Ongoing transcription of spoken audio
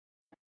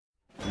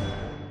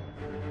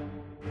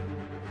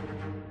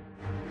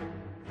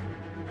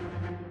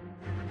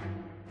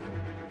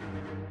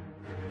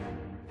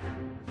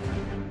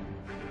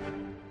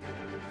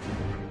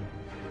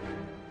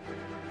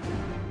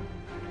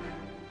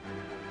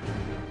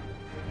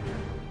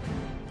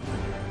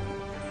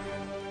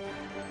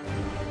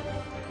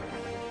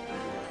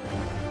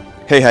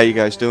Hey, how you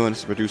guys doing? It's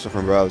the producer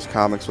from Brothers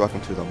Comics.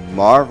 Welcome to the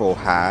Marvel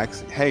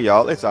Hacks. Hey,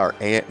 y'all, it's our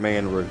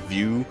Ant-Man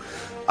review.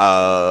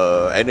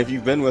 And if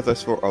you've been with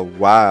us for a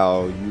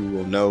while, you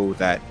will know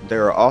that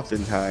there are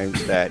often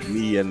times that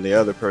me and the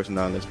other person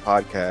on this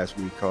podcast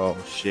we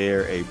call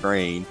share a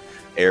brain,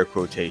 air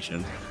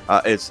quotation.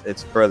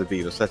 It's Brother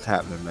Beatles. That's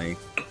happening, man.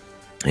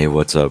 Hey,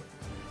 what's up?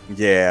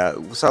 Yeah,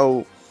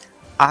 so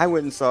I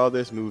went and saw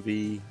this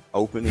movie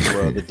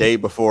the day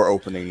before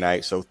opening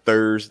night. So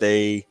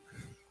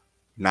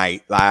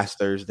last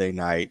Thursday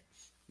night.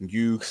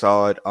 You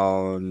saw it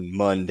on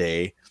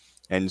Monday.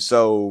 And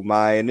so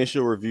my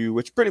initial review,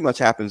 which pretty much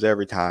happens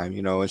every time,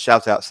 and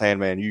shouts out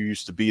Sandman, you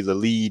used to be the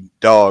lead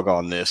dog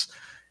on this.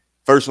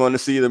 First one to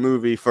see the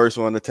movie, first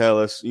one to tell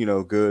us,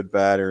 good,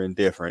 bad, or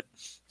indifferent.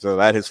 So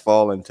that has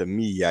fallen to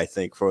me, I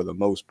think, for the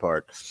most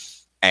part.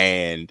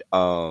 And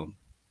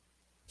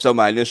so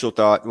my initial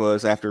thought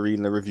was, after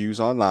reading the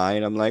reviews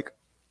online, I'm like,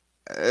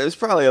 there's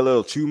probably a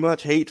little too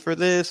much hate for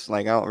this.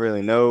 Like, I don't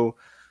really know.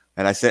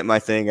 And I sent my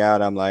thing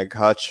out. I'm like,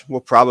 Hutch will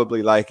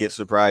probably like it,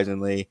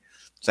 surprisingly.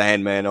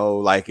 Sandman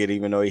like it,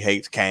 even though he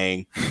hates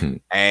Kang.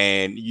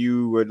 And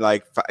you would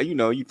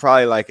you'd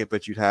probably like it,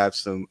 but you'd have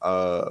some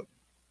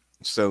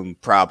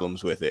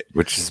problems with it.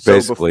 Which is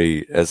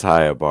basically as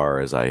high a bar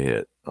as I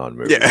hit on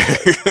movies. Yeah.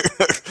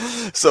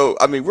 So,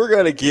 I mean, we're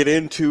going to get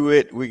into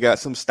it. We got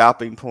some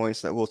stopping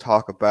points that we'll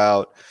talk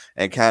about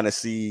and kind of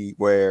see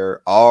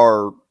where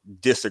our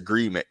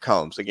disagreement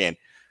comes. Again,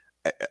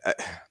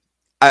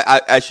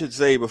 I should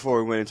say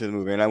before we went into the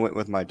movie, and I went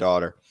with my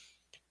daughter,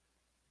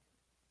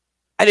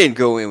 I didn't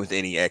go in with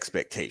any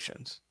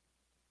expectations.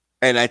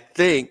 And I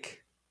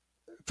think,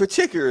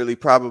 particularly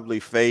probably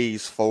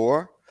Phase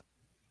 4,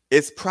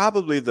 it's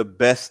probably the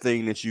best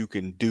thing that you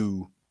can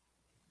do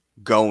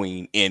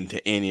going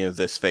into any of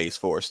this Phase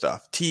 4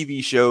 stuff,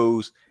 TV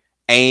shows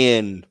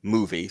and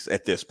movies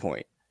at this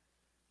point.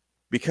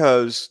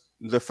 Because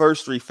the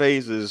first three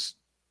phases,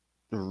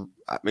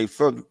 I mean,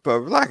 for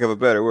lack of a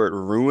better word,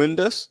 ruined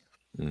us.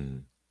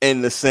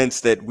 In the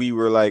sense that we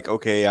were like,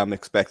 okay, I'm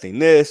expecting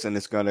this and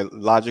it's going to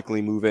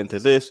logically move into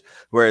this.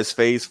 Whereas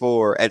Phase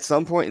 4 at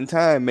some point in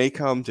time may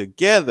come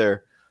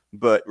together,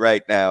 but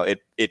right now it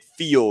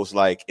feels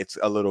like it's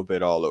a little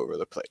bit all over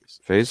the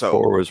place. Phase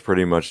 4 was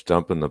pretty much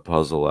dumping the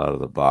puzzle out of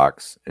the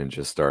box and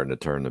just starting to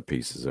turn the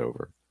pieces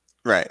over.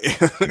 Right.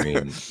 I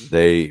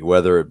mean,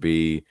 whether it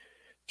be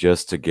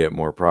just to get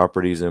more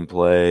properties in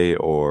play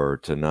or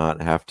to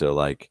not have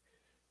to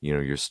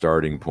your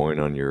starting point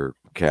on your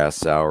cast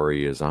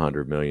salary is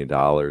 $100 million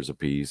a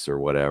piece or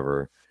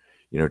whatever,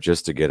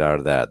 just to get out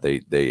of that,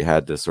 they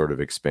had to sort of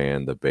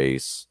expand the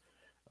base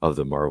of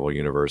the Marvel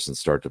universe and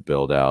start to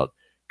build out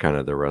kind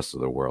of the rest of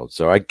the world.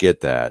 So I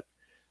get that.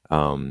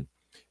 But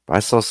I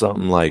saw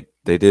something like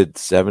they did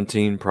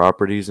 17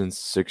 properties in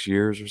 6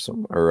 years or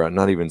something, or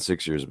not even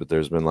 6 years, but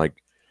there's been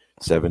like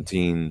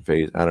 17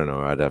 phase. I don't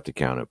know. I'd have to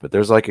count it, but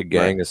there's like a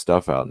gang of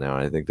stuff out now.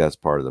 And I think that's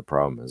part of the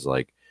problem is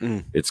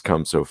it's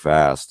come so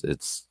fast.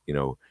 It's,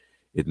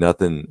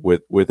 nothing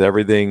with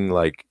everything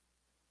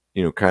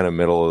kind of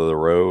middle of the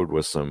road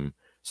with some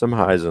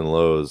highs and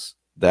lows,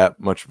 that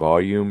much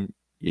volume.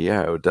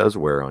 Yeah, it does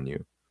wear on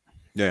you.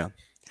 Yeah.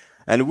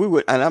 And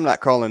I'm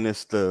not calling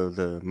this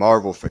the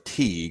Marvel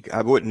fatigue.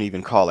 I wouldn't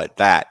even call it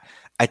that.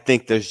 I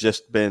think there's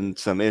just been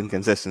some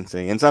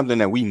inconsistency and something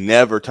that we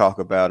never talk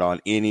about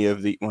on any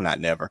of not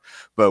never,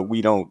 but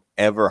we don't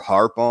ever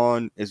harp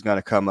on is going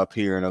to come up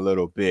here in a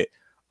little bit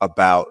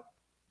about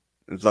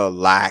the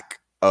lack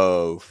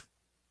of,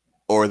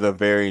 or the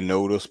very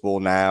noticeable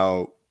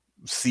now,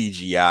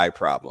 CGI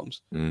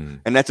problems.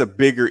 And that's a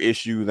bigger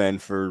issue than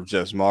for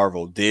just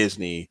Marvel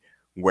Disney,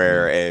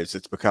 whereas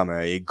it's become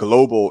a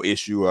global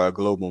issue, or a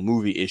global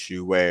movie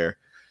issue where,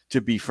 to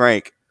be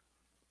frank,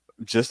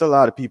 just a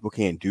lot of people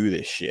can't do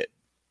this shit.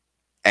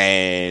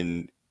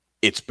 And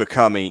it's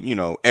becoming,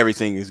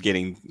 everything is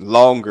getting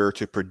longer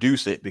to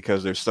produce it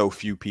because there's so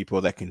few people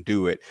that can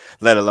do it,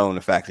 let alone the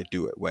fact that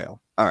do it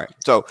well. All right.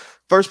 So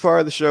first part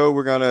of the show,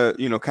 we're going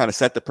to, kind of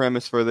set the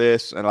premise for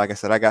this. And like I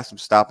said, I got some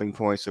stopping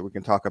points so we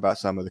can talk about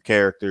some of the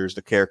characters,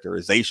 the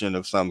characterization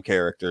of some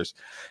characters,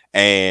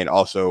 and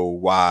also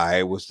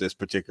why was this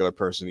particular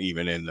person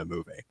even in the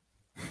movie.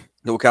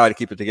 We'll kind of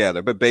keep it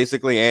together. But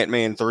basically,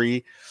 Ant-Man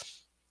 3,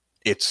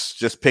 it's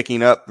just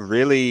picking up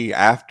really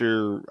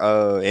after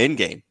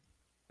Endgame.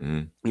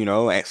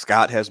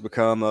 Scott has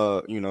become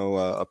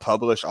a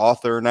published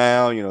author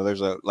now.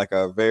 There's a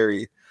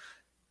very,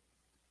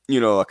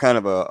 a kind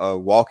of a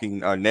walking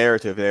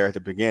narrative there at the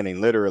beginning,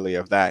 literally,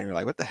 of that. And you're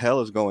like, what the hell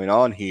is going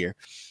on here?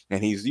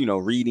 And he's,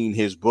 reading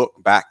his book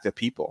back to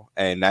people.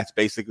 And that's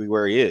basically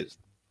where he is.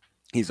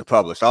 He's a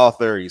published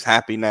author. He's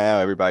happy now.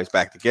 Everybody's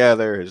back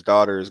together. His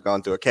daughter has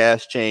gone through a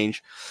caste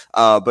change.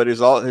 But his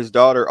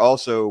daughter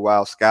also,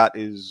 while Scott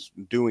is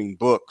doing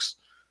books,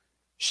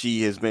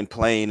 she has been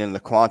playing in the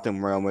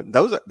quantum realm.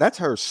 That's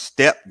her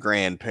step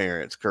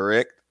grandparents,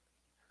 correct?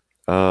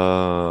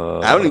 I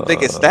don't even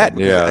think it's that.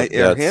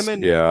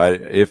 Yeah,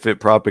 if it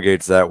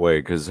propagates that way,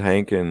 because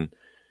Hank and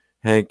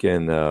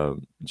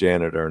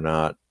Janet are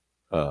not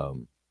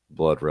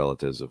blood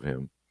relatives of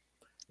him.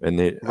 and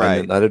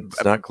Right.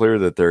 it's not clear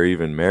that they're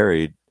even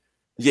married.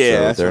 Yeah, So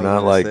that's what they're I was not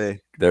gonna like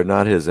say. they're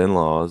not his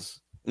in-laws.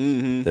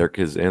 Mm-hmm.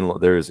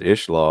 They're his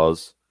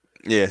ish-laws.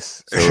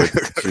 Yes. So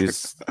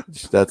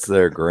that's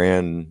their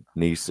grand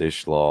niece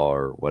ish-law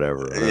or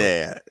whatever.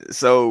 Yeah.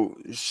 So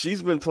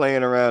she's been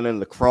playing around in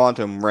the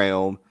quantum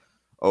realm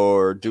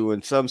or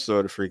doing some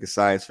sort of freaking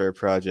science fair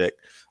project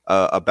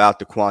about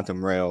the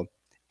quantum realm.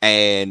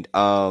 And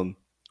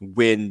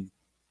when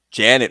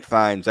Janet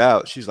finds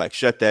out, she's like,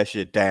 shut that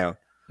shit down.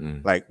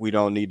 Like, we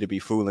don't need to be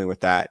fooling with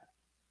that.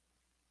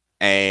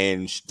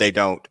 And they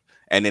don't.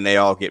 And then they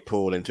all get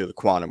pulled into the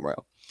quantum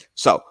realm.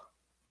 So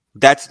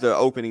that's the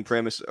opening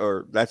premise,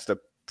 or that's the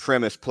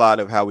premise plot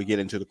of how we get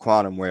into the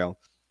quantum realm.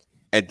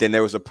 And then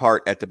there was a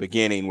part at the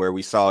beginning where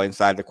we saw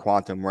inside the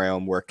quantum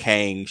realm where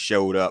Kang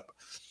showed up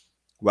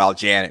while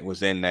Janet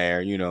was in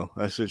there,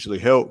 essentially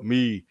help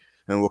me.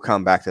 And we'll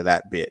come back to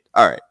that bit.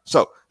 All right.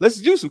 So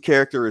let's do some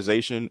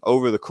characterization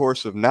over the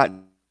course of not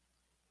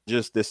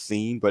just this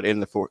scene, but in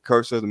the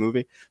course of the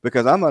movie,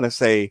 because I'm going to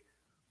say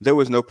there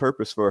was no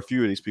purpose for a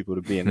few of these people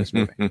to be in this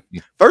movie.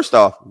 First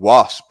off,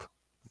 Wasp.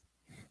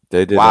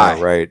 They did not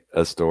write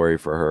a story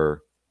for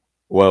her.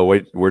 Well,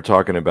 wait, we're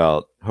talking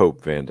about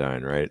Hope Van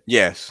Dyne, right?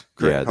 Yes.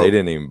 Correct. Yeah, they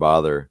didn't even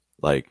bother.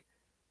 Like,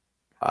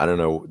 I don't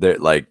know.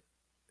 Like,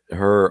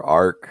 her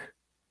arc,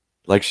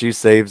 like, she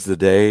saves the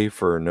day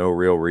for no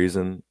real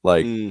reason.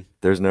 Like,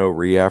 there's no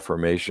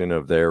reaffirmation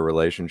of their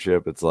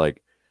relationship. It's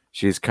like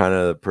she's kind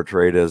of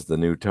portrayed as the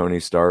new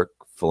Tony Stark,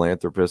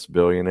 philanthropist,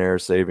 billionaire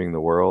saving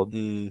the world.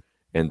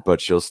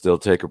 But she'll still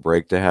take a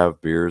break to have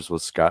beers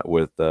with Scott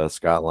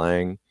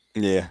Lang.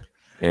 Yeah.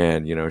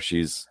 And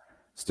she's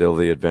still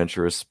the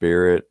adventurous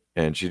spirit,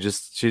 and she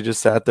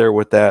just sat there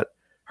with that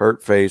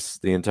hurt face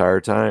the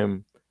entire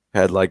time,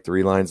 had like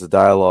 3 lines of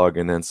dialogue,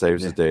 and then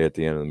saves the day at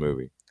the end of the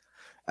movie.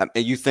 And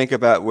you think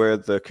about where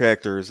the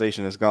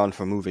characterization has gone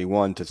from movie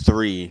 1 to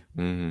 3,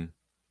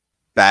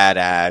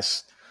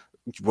 badass,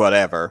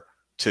 whatever,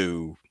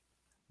 to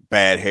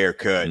bad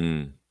haircut.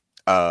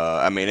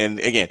 I mean, and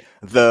again,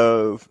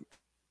 the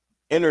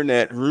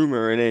internet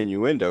rumor and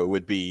innuendo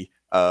would be,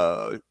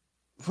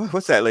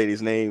 what's that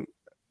lady's name?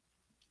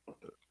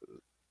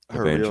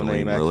 Her Evangeline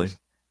real name, Lilly.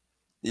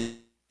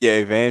 Yeah,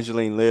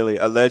 Evangeline Lilly.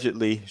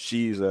 Allegedly,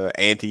 she's a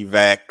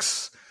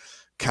anti-vax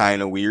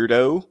kind of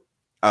weirdo.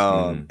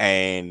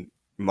 And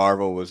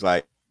Marvel was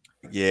like,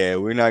 yeah,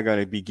 we're not going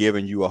to be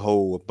giving you a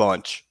whole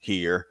bunch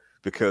here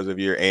because of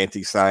your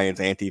anti-science,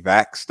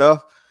 anti-vax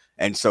stuff.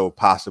 And so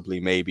possibly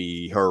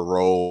maybe her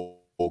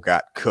role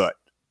got cut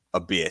a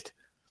bit.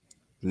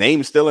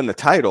 Name's still in the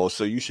title,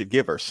 so you should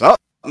give her something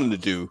to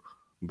do.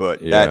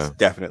 But that's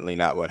definitely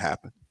not what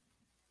happened.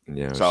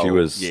 Yeah, so, she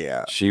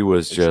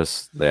was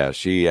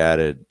she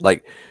added,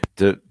 like,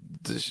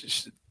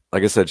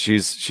 like I said,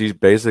 she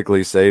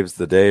basically saves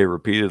the day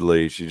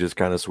repeatedly. She just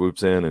kind of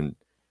swoops in, and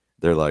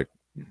they're like,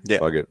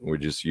 fuck it,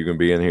 you can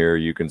be in here,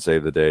 you can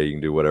save the day, you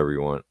can do whatever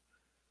you want.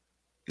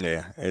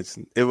 Yeah,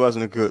 it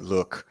wasn't a good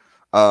look.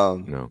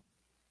 No.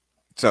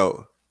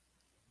 So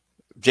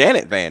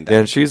Janet Van Dyne.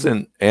 And she's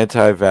an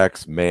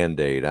anti-vax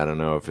mandate. I don't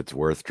know if it's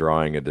worth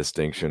drawing a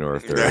distinction, or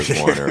if there is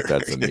one, or if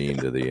that's a mean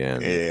to the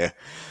end.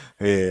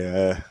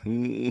 Yeah,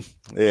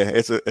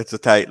 it's a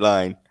tight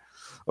line.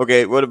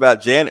 Okay, what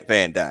about Janet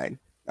Van Dyne?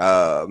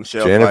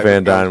 Michelle Janet Pfeiffer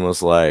Van Dyne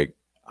was like,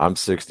 I'm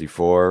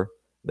 64.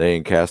 They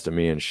ain't casting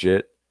me in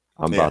shit.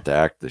 I'm about to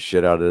act the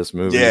shit out of this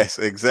movie. Yes,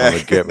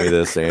 exactly. I'm gonna get me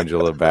this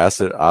Angela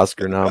Bassett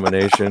Oscar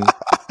nomination.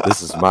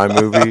 This is my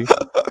movie,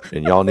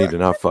 and y'all need to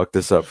not fuck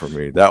this up for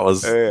me. That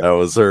was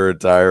her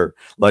entire,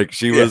 like,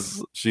 she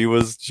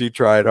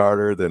tried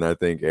harder than I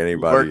think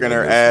anybody working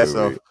her ass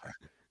off.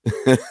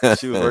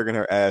 She was working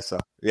her ass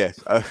off. Yes.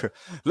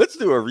 Let's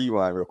do a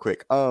rewind real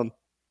quick.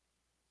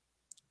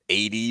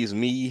 80s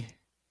me,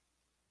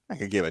 I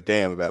could give a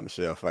damn about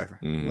Michelle Pfeiffer.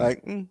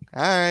 Like, all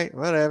right,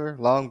 whatever.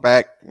 Long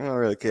back, I don't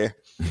really care.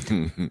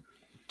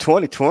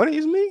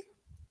 2020s me,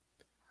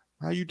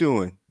 how you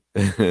doing?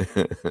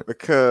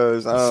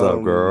 Because what's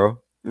up,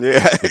 girl?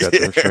 Yeah, you got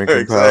them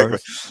shrinking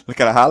powers.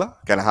 Can I holla?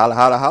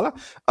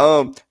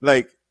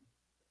 Like,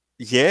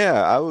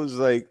 yeah, I was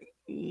like,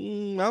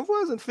 I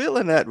wasn't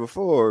feeling that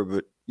before,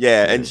 but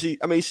yeah, and she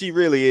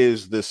really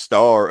is the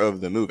star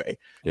of the movie.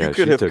 Yeah, you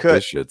could have cut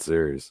this shit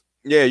serious.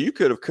 Yeah, you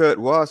could have cut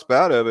Wasp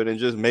out of it and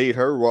just made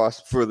her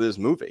Wasp for this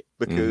movie,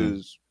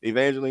 because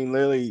Evangeline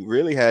Lilly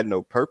really had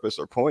no purpose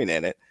or point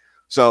in it.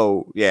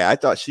 So yeah, I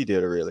thought she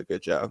did a really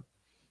good job.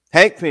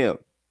 Hank Pym,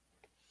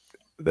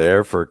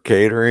 there for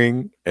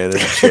catering and a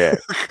check.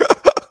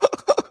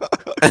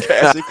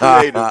 Cash and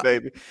creative,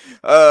 baby.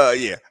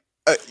 I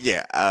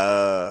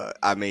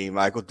mean,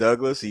 Michael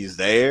Douglas, he's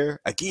there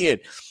again.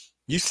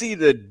 You see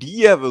the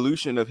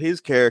de-evolution of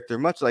his character,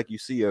 much like you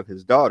see of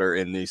his daughter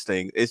in these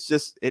things. It's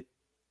just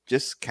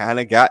kind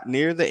of got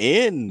near the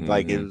end.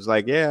 Like, it was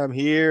like, yeah, I'm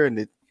here, and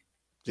it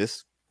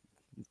just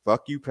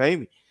fuck you, pay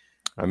me.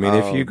 I mean,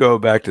 if you go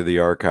back to the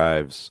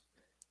archives,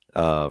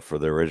 for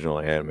the original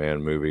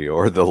Ant-Man movie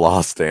or the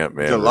Lost The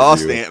Ant-Man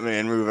Lost review.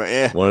 Ant-Man movie.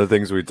 Yeah. One of the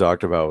things we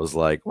talked about was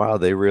like, wow,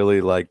 they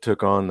really like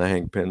took on the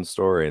Hank Pym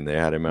story and they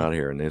had him out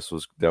here, and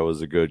that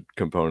was a good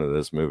component of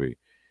this movie.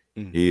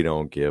 Mm. He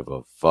don't give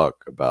a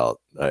fuck about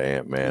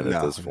Ant-Man at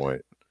No. this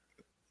point.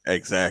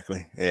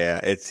 Exactly.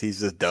 Yeah. He's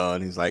just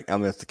done. He's like, I'm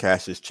gonna have to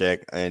cash this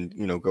check and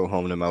go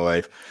home to my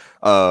wife.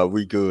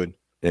 We good.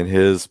 And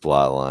his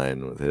plot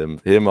line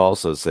with him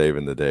also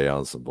saving the day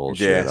on some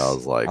bullshit. Yes. I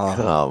was like, Oh,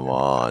 come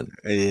on.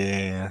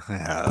 Yeah.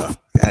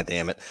 God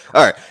damn it.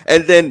 All right.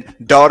 And then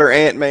daughter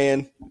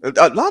Ant-Man.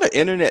 A lot of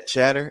internet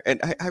chatter,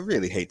 and I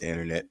really hate the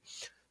internet.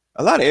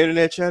 A lot of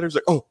internet chatters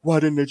like, oh, why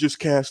didn't they just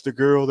cast the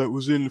girl that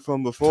was in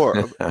from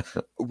before?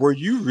 Were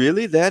you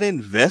really that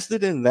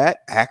invested in that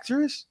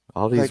actress?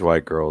 All these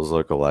white girls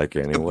look alike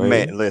anyway.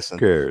 Man, listen.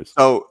 Who cares?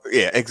 Oh,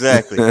 yeah,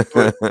 exactly.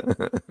 But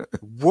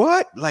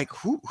what? Like,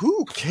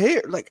 who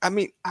cares? Like, I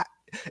mean,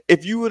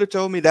 if you would have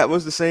told me that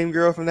was the same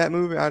girl from that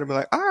movie, I'd have been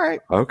like, all right.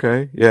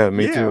 Okay. Yeah,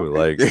 me too.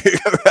 Okay. Like,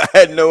 I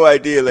had no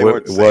idea they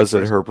weren't the same was it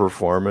person. her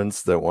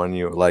performance that won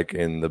you, like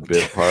in the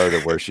bit part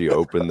of where she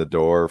opened the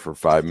door for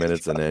 5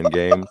 minutes in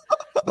Endgame?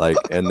 Like,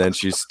 and then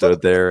she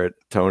stood there at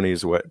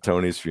Tony's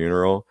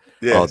funeral.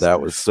 Yes. Oh, that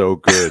was so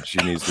good. She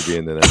needs to be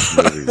in the next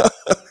movie.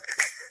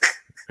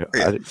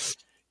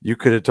 You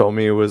could have told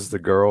me it was the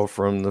girl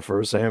from the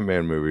first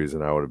Ant-Man movies,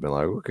 and I would have been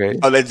like, okay.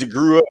 Oh, that you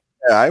grew up.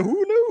 Yeah, who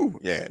knew?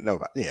 Yeah,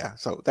 nobody. Yeah,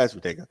 so that's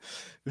ridiculous.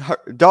 Her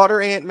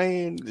daughter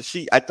Ant-Man.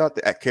 I thought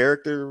that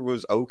character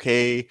was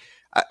okay.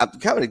 I'm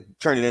kind of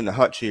turning into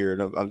Hutch here,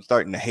 and I'm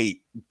starting to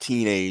hate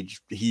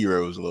teenage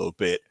heroes a little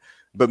bit.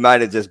 But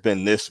might have just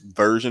been this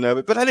version of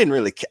it. But I didn't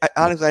really.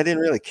 Honestly, I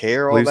didn't really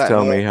care all that. Please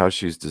tell me how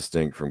she's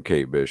distinct from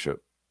Kate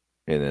Bishop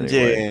in any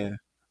way. Yeah,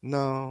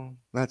 no,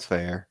 that's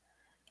fair.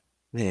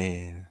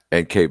 Yeah.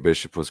 And Kate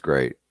Bishop was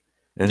great.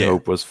 And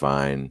Hope was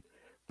fine.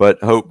 But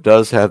Hope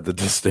does have the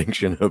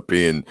distinction of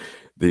being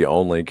the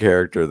only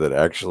character that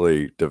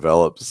actually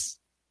develops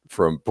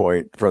from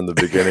the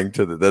beginning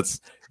to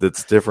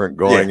that's different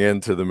going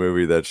into the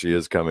movie that she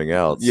is coming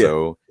out. Yeah.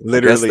 So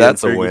literally, I guess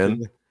that's a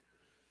win.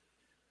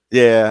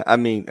 Yeah, I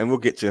mean, and we'll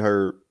get to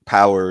her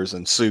powers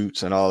and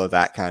suits and all of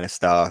that kind of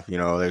stuff.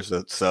 There's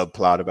a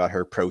subplot about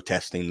her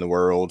protesting the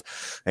world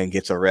and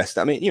gets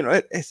arrested. I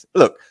mean,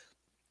 look,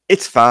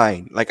 it's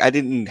fine. Like, I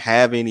didn't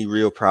have any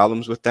real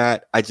problems with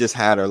that. I just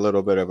had a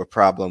little bit of a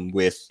problem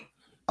with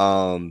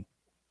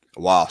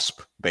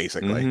Wasp,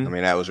 basically. Mm-hmm. I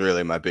mean, that was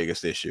really my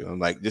biggest issue. I'm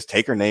like, just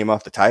take her name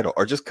off the title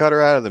or just cut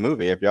her out of the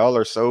movie. If y'all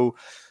are so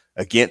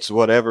against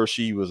whatever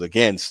she was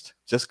against,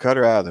 just cut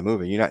her out of the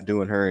movie. You're not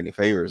doing her any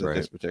favors at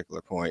this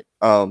particular point.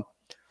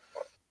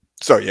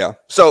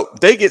 So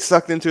they get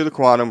sucked into the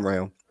quantum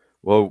realm.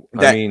 Well,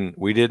 I mean,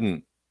 we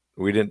didn't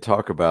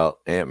talk about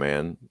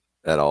Ant-Man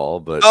at all,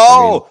 but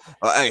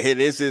it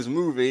is his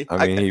movie.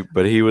 I mean,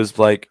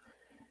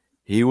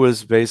 he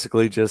was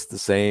basically just the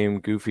same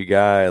goofy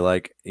guy.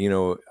 Like,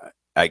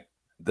 I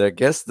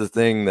guess the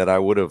thing that I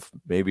would have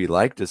maybe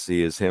liked to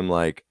see is him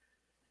like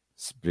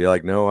be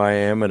like, no, I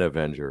am an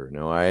Avenger.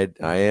 No, I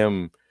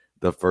am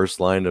the first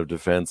line of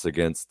defense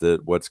against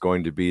what's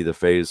going to be the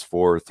Phase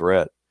 4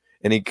 threat.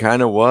 And he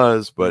kind of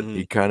was, but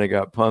he kind of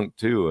got punked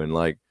too. And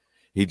like,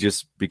 he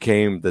just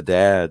became the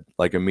dad,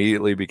 like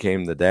immediately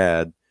became the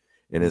dad.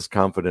 And his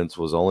confidence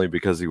was only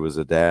because he was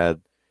a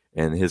dad,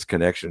 and his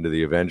connection to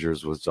the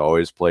Avengers was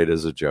always played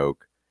as a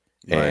joke.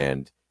 Right.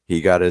 And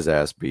he got his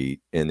ass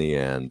beat in the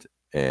end,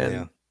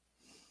 and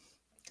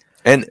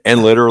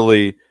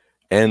literally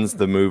ends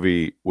the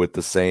movie with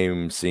the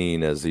same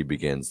scene as he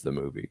begins the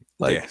movie.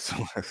 Like,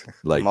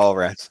 like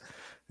Mallrats.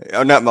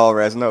 Oh, not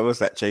Mallrats. No, what's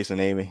that? Chasing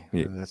Amy.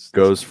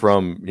 Goes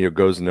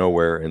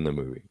nowhere in the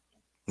movie.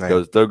 Right.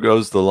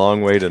 Goes the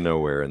long way to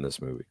nowhere in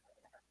this movie.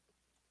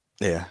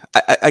 Yeah.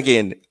 I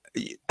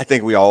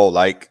think we all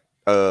like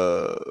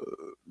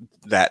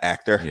that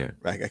actor. Yeah.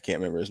 Like, I can't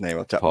remember his name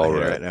off the top of my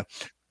head right now.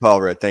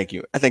 Paul Rudd, thank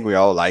you. I think we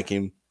all like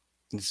him.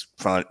 He's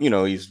fun.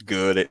 He's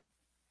good at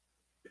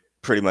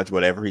pretty much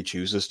whatever he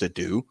chooses to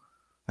do.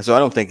 So I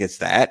don't think it's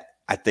that.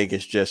 I think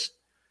it's just,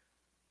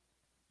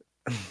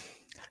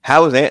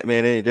 how is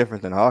Ant-Man any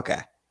different than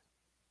Hawkeye?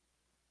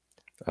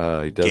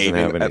 He doesn't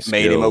have any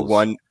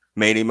skills.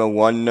 Made him a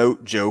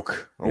one-note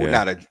joke, or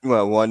not a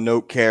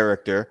one-note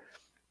character,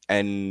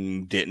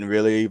 and didn't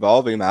really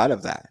evolve him out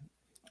of that.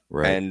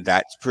 Right. And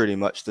that's pretty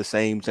much the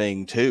same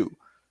thing too.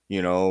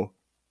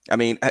 I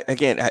mean,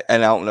 again,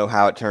 and I don't know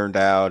how it turned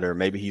out, or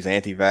maybe he's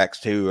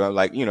anti-vax too. I'm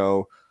like,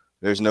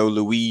 there's no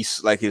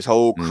Luis, like his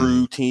whole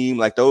crew team,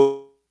 like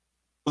those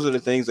are the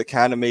things that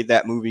kind of made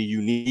that movie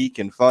unique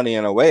and funny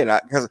in a way.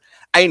 And because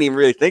I didn't even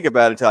really think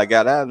about it until I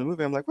got out of the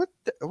movie. I'm like, what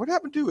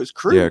happened to his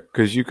crew? Yeah,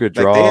 because you could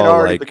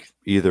draw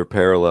either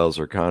parallels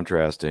or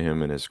contrast to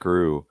him and his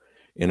crew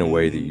in a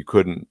way that you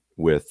couldn't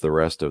with the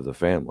rest of the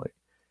family.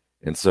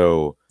 And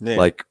so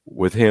like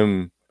with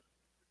him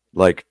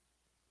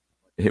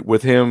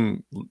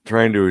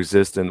trying to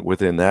exist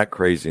within that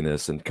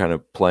craziness and kind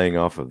of playing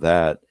off of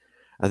that,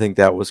 I think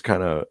that was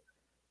kind of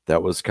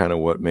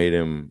what made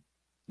him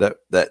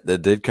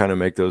that did kind of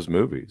make those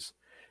movies.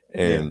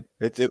 And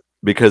it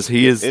because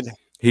he's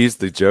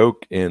the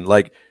joke, and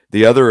like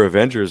the other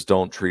Avengers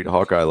don't treat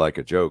Hawkeye like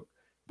a joke,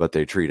 but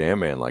they treat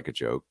Ant-Man like a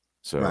joke.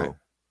 So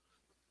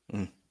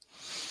right.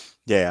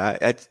 Yeah,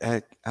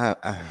 I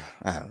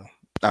don't know.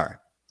 All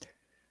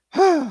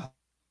right.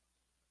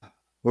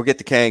 We'll get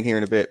to Kang here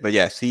in a bit, but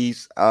yes, he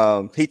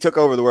took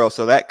over the world.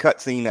 So that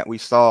cutscene that we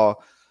saw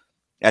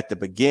at the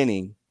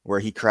beginning, where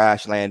he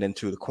crash landed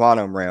into the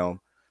quantum realm,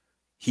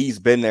 he's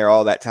been there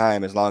all that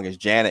time as long as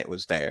Janet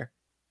was there.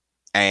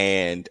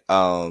 And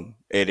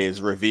it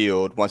is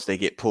revealed once they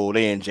get pulled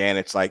in,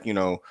 Janet's like,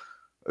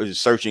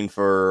 searching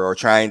for or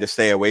trying to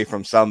stay away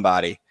from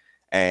somebody.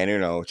 And,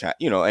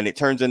 and it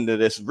turns into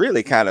this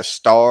really kind of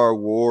Star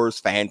Wars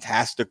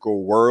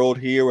fantastical world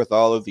here with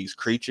all of these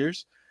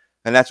creatures.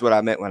 And that's what I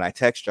meant when I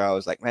text you. I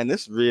was like, man,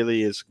 this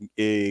really is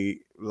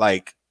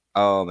like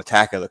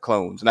Attack of the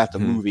Clones, not the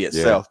movie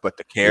itself, but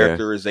the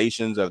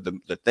characterizations of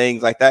the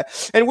things like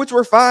that, and which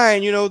were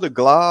fine. The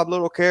Glob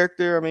little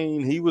character, I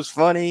mean, he was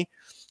funny.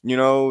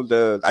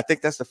 I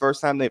think that's the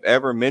first time they've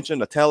ever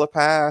mentioned a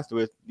telepath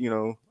with,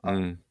 I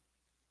didn't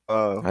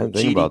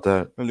think about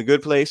that. From The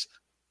Good Place.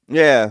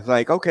 Yeah,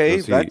 like, okay,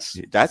 is he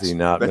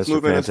not that's Mr.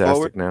 moving us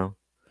forward. Fantastic now?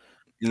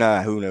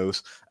 Nah, who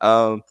knows?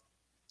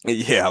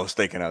 Yeah, I was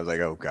thinking, I was like,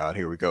 oh God,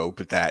 here we go.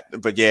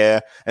 But yeah,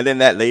 and then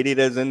that lady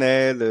that's in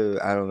there,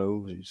 I don't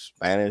know,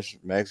 Spanish,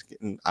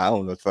 Mexican, I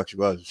don't know what the fuck she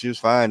was. She was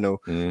fine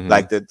though.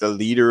 Like the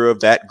leader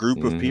of that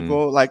group of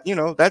people, like,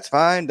 that's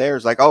fine.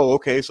 There's like, oh,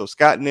 okay, so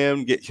Scott and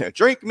them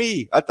drink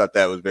me. I thought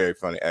that was very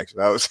funny,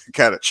 actually. I was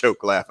kind of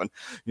choke laughing,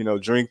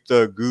 drink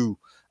the goo.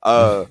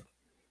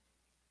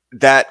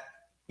 That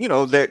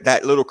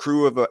little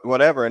crew of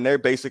whatever, and they're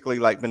basically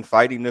like been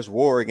fighting this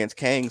war against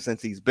Kang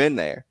since he's been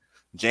there.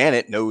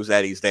 Janet knows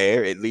that he's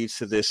there. It leads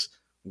to this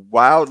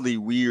wildly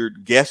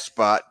weird guest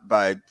spot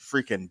by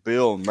freaking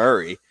Bill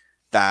Murray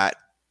that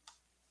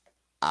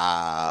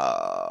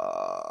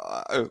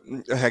I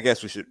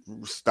guess we should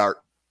start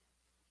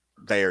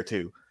there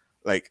too.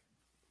 Like,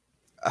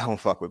 I don't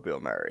fuck with Bill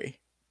Murray,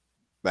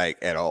 like,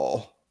 at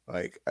all.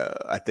 Like,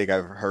 I think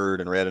I've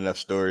heard and read enough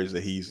stories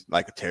that he's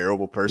like a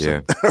terrible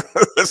person. Yeah.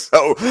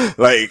 So,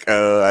 like,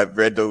 I've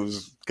read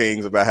those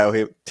things about how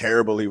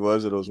terrible he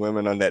was to those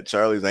women on that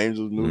Charlie's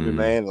Angels movie,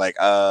 man. Like,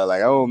 I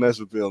don't mess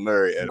with Bill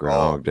Murray at all.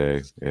 Groundhog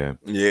Day,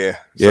 yeah.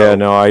 So,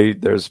 no,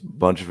 there's a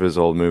bunch of his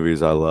old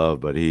movies I love,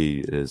 but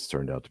he has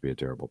turned out to be a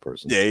terrible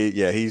person.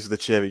 Yeah, he's the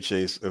Chevy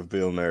Chase of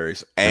Bill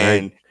Murray's.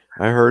 And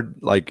I heard,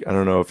 like, I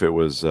don't know if it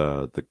was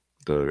the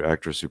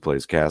actress who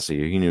plays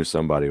Cassie. He knew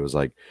somebody was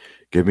like,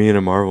 get me in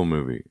a Marvel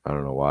movie. I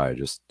don't know why,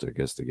 just I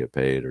guess to get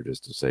paid or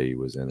just to say he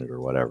was in it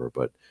or whatever.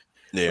 But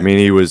yeah. I mean,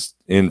 he was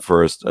in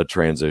for a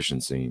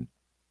transition scene.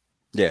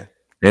 Yeah.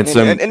 And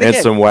some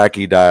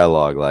wacky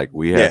dialogue, like,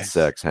 we had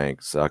sex,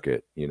 Hank, suck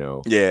it,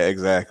 Yeah,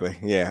 exactly.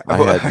 Yeah. I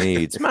had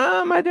needs.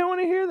 Mom, I don't want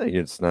to hear that.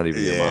 It's not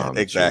even your mom.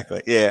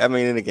 Exactly. Yeah. I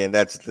mean, and again,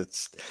 that's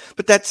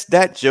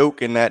that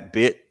joke and that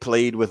bit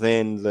played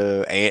within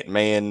the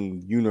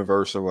Ant-Man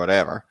universe or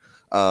whatever.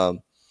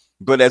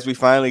 But as we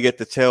finally get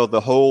to tell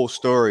the whole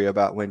story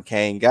about when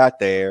Kang got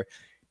there,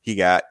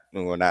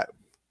 not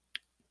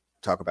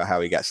talk about how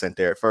he got sent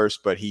there at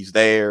first, but he's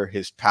there,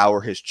 his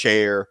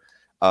chair,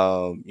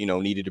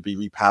 needed to be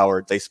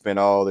repowered. They spent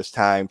all this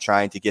time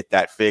trying to get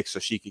that fixed so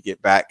she could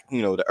get back,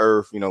 to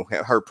Earth,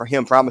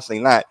 him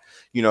promising that,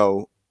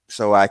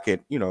 so I could,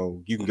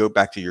 you can go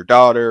back to your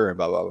daughter and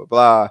blah, blah, blah,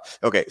 blah.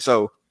 Okay.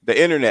 So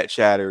the internet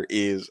chatter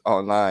is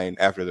online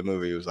after the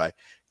movie. It was like,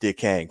 did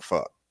Kang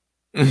fuck?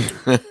 And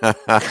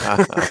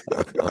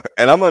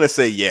I'm gonna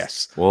say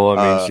yes. Well,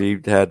 I mean,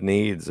 she had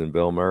needs, and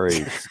Bill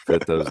Murray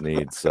fit those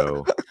needs.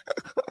 So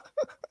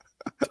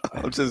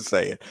I'm just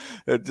saying,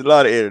 there's a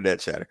lot of internet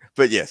chatter,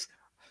 but yes.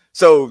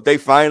 So they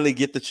finally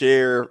get the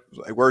chair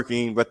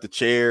working, but the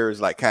chair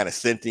is like kind of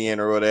sentient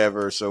or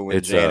whatever. So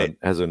when Janet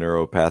has a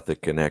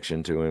neuropathic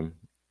connection to him.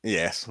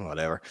 Yes,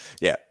 whatever.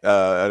 Yeah,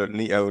 a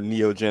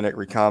neogenic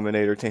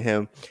recombinator to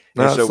him.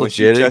 No, so when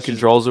legit. He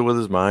controls it with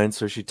his mind,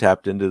 so she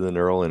tapped into the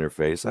neural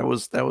interface.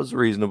 That was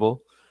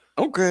reasonable.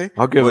 Okay,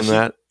 I'll give him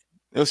that.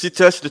 She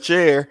touched the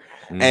chair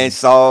and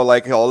saw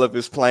like all of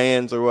his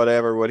plans or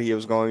whatever, what he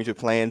was going to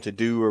plan to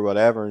do or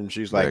whatever, and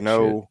she's like,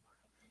 "No,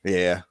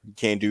 you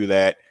can't do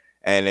that."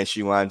 And then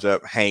she winds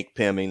up Hank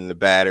Pimming the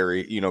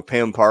battery,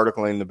 Pym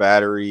particling the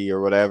battery or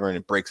whatever, and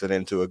it breaks it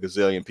into a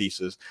gazillion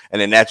pieces. And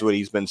then that's what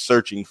he's been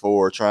searching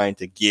for, trying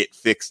to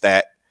fix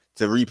that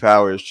to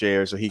repower his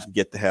chair so he can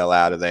get the hell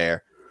out of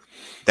there.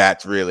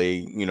 That's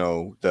really,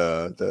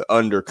 the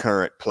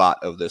undercurrent plot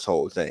of this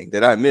whole thing.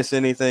 Did I miss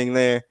anything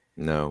there?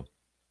 No.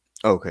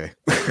 Okay.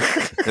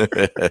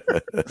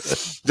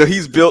 So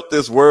he's built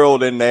this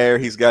world in there.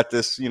 He's got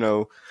this,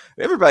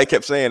 everybody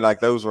kept saying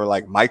like those were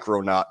like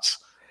micronauts.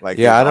 Like,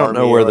 I don't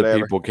know where the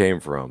people came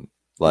from.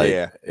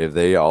 Like, if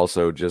they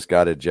also just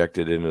got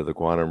ejected into the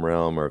quantum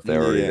realm, or if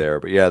they're already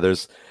there. But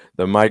there's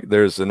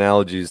there's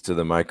analogies to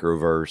the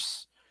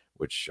microverse,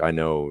 which I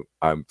know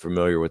I'm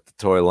familiar with the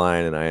toy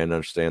line, and I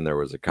understand there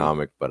was a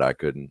comic, but I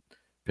couldn't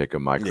pick a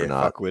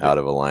Micronaut out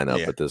of a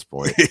lineup at this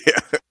point.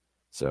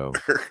 So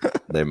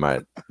they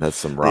might. That's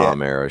some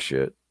ROM era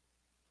shit.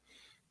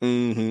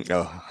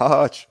 Oh,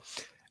 Hutch.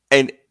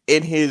 And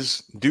in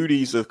his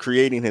duties of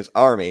creating his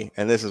army,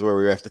 and this is where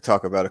we have to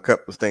talk about a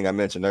couple of things I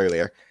mentioned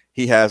earlier,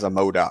 he has a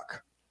MODOK.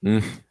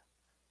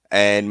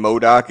 And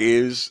MODOK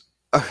is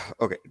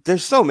okay.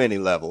 There's so many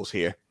levels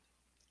here,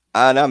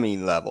 and I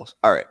mean levels.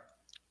 All right,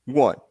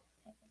 one.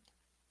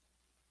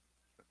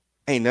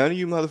 Ain't none of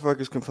you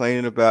motherfuckers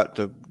complaining about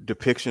the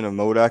depiction of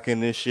MODOK in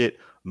this shit.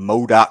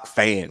 MODOK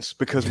fans,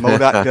 because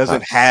MODOK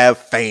doesn't have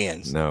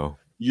fans. No,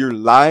 you're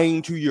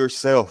lying to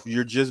yourself.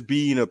 You're just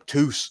being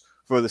obtuse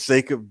for the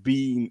sake of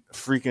being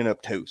freaking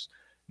obtuse.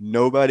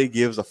 Nobody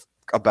gives a fuck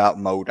about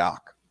MODOK.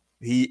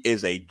 He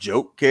is a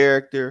joke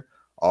character.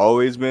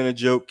 Always been a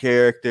joke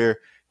character.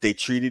 They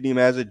treated him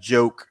as a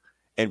joke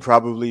and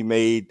probably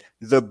made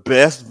the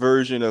best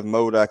version of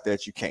MODOK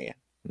that you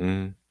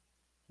can.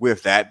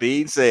 With that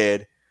being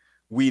said,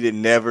 we did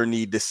never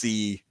need to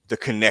see the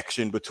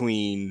connection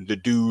between the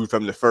dude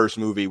from the first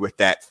movie with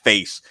that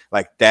face.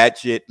 Like that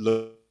shit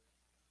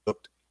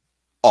looked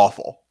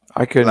awful.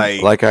 I couldn't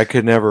I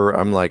could never.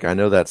 I'm like, I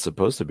know that's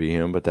supposed to be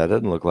him, but that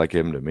doesn't look like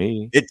him to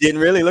me. It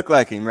didn't really look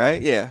like him,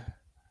 right? Yeah,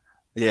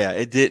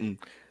 it didn't.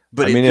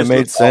 But I mean, it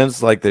made sense.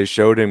 Awful. Like they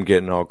showed him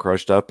getting all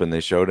crushed up, and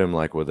they showed him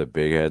like with a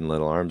big head and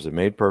little arms. It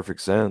made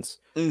perfect sense,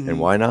 and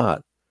why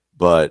not?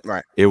 But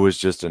it was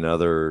just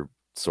another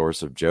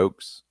source of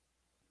jokes,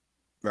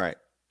 right?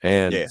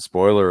 And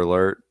spoiler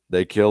alert,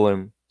 they kill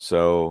him.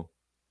 So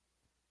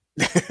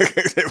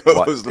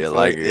what was the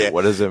point?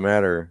 What does it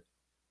matter?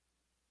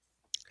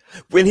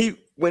 When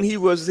he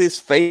was his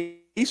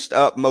faced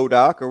up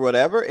MODOK or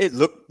whatever, it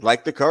looked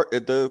like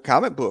the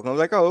comic book. I was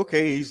like, oh,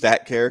 okay, he's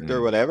that character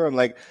or whatever. I'm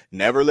like,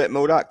 never let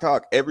MODOK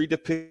talk. Every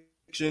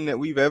depiction that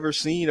we've ever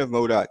seen of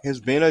MODOK has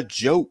been a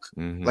joke,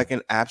 like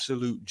an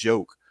absolute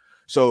joke.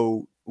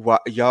 So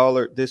y'all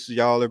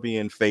are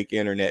being fake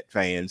internet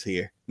fans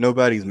here.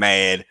 Nobody's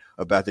mad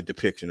about the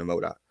depiction of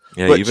MODOK.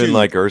 Yeah, but even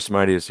like Earth's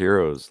Mightiest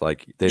Heroes,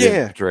 like they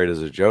didn't portray it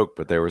as a joke,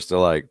 but they were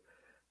still like,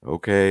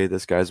 okay,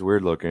 this guy's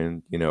weird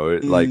looking. You know,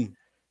 like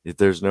if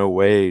there's no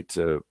way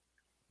to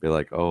be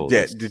like, oh,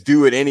 to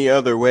do it any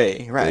other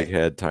way, right? Big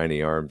head,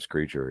 tiny arms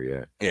creature,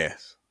 yeah.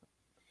 Yes.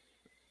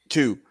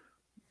 2,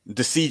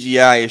 the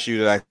CGI issue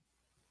that I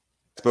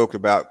spoke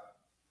about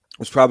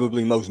was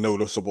probably most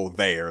noticeable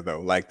there,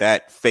 though. Like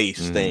that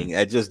face thing,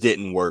 that just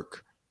didn't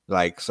work.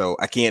 Like, so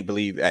I can't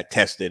believe I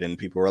tested and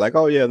people were like,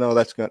 oh yeah, no,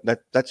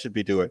 that should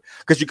be doing,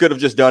 because you could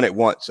have just done it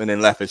once and then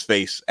left his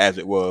face as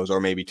it was,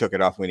 or maybe took it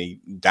off when he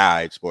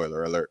died.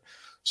 Spoiler alert.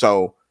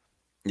 So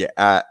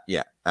I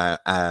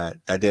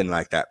didn't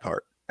like that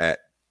part.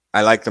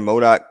 I like the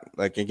MODOK,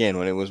 like again,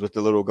 when it was with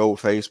the little gold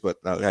face, but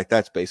like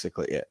that's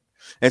basically it.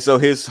 And so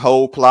his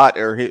whole plot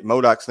or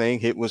MODOK's thing,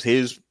 it was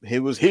his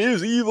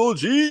evil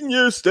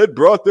genius that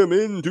brought them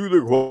into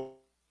the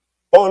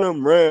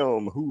quantum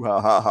realm. Hoo ha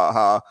ha ha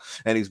ha.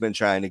 And he's been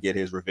trying to get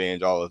his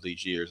revenge all of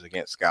these years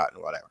against Scott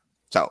and whatever.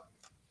 So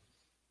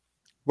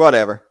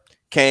whatever.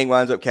 Kang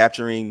winds up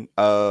capturing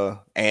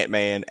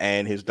Ant-Man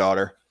and his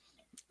daughter.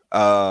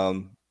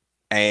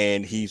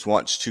 And he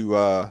wants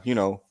to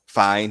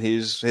find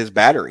his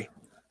battery.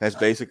 That's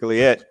basically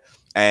it.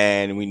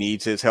 And we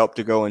need his help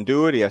to go and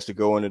do it. He has to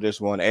go into this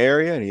one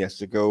area and he has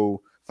to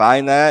go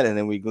find that. And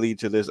then we lead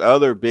to this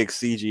other big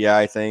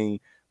CGI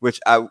thing, which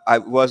I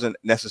wasn't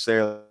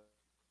necessarily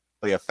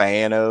a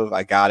fan of.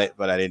 I got it,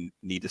 but I didn't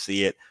need to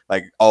see it.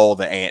 Like all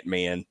the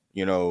Ant-Man,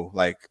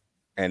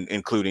 and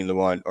including the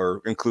one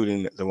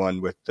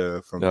with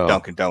from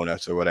Dunkin'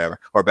 Donuts or whatever,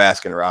 or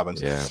Baskin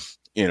Robbins.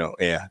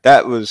 Yeah.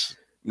 That was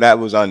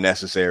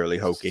unnecessarily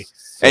hokey.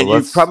 So and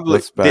you probably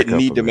didn't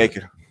need to make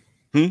it.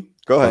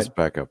 Go ahead. Let's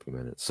back up a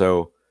minute.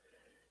 So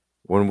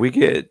when we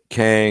get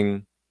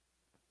Kang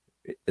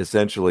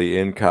essentially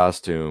in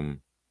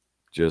costume,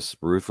 just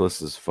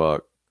ruthless as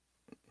fuck,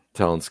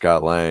 telling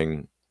Scott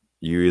Lang,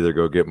 you either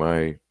go get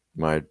my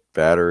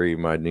battery,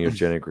 my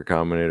neogenic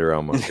recombinator,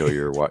 I'm gonna kill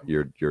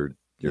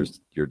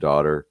your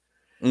daughter.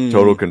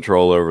 Total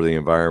control over the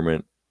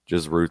environment,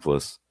 just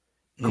ruthless.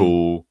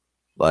 Cool,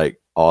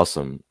 like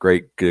awesome.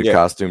 Great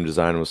costume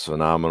design was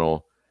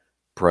phenomenal.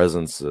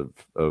 Presence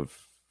of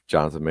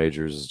Jonathan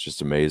Majors is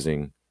just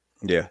amazing.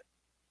 Yeah.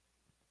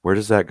 Where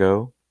does that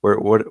go?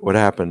 What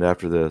happened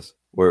after this?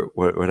 What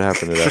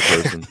happened to that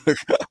person?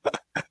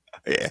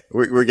 Yeah,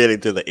 we're getting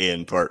to the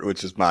end part,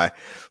 which is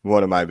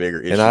one of my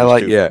bigger issues. And I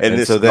like, too.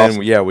 And so then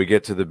we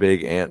get to the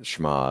big ant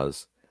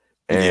schmaz.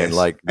 And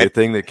the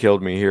thing that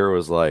killed me here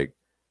was like,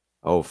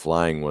 oh,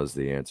 flying was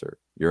the answer.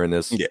 You're in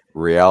this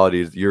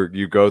reality.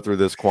 You go through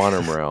this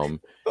quantum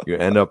realm. You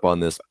end up on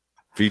this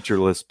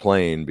featureless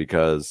plane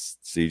because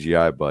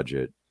CGI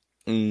budget.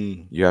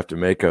 You have to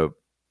make a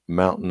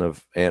mountain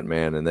of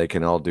Ant-Man, and they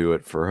can all do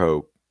it for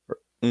Hope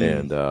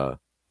and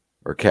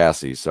or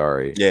Cassie.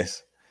 Sorry.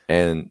 Yes.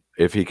 And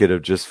if he could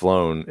have just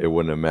flown, it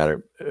wouldn't have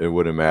mattered. It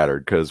wouldn't have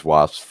mattered because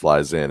Wasp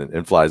flies in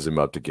and flies him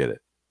up to get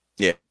it.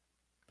 Yeah.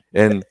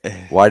 And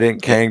why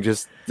didn't Kang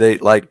just?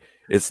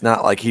 It's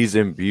not like he's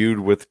imbued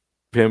with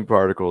Pym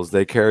particles.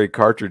 They carry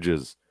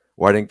cartridges.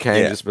 Why didn't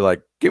Kang Yeah. just be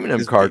like, give me them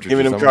Just cartridges, give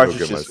me them I'm gonna go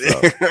get my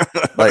cartridges.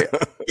 stuff? Like,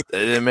 it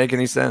didn't make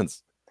any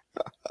sense.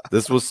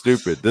 This was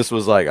stupid. This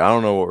was like, I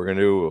don't know what we're gonna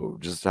do.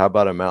 Just how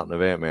about a mountain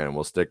of Ant-Man and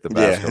we'll stick the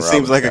Yeah, Baskin it seems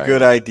Robbins like a guy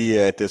good in.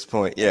 idea at this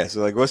point. Yeah,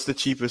 so like, what's the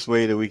cheapest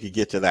way that we could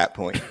get to that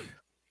point?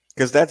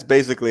 Because that's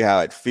basically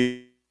how it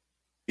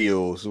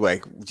feels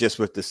like, just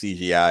with the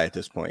CGI at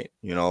this point,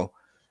 you know.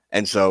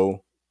 And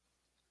so,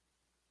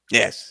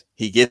 yes,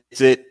 he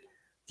gets it,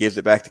 gives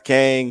it back to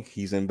Kang.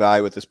 He's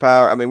imbibed with his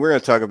power. I mean, we're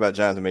gonna talk about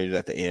Jonathan Majors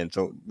at the end,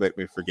 so let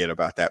me forget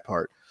about that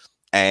part.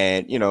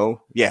 And you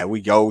know, yeah, we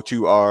go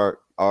to our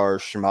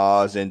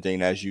schmaz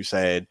ending, as you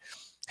said.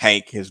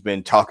 Hank has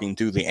been talking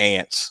to the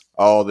ants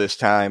all this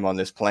time on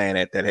this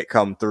planet that had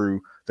come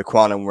through the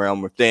quantum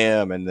realm with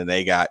them, and then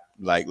they got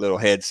like little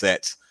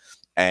headsets,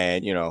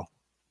 and you know,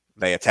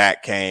 they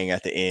attack Kang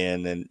at the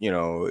end, and you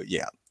know,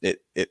 yeah,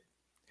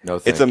 No,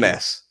 it's a thank you.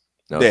 mess.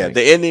 No, Yeah, thank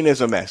the you. ending is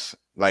a mess.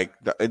 Like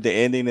the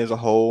ending is a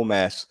whole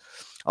mess.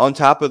 On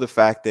top of the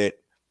fact that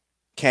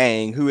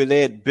Kang, who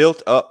they had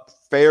built up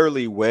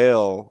fairly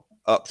well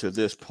up to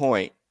this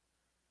point,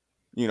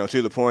 you know,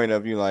 to the point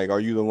of, you know, like, are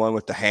you the one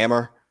with the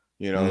hammer?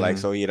 You know, like, Mhm.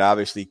 so he had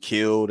obviously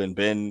killed and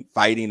been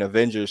fighting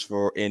Avengers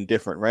for in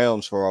different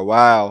realms for a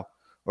while,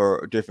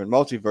 or different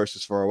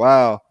multiverses for a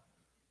while,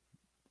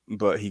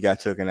 but he got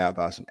taken out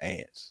by some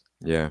ants.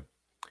 Yeah.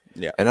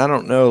 Yeah. And I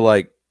don't know,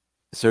 like,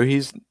 so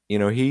he's, you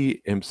know,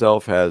 he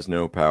himself has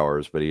no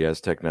powers, but he has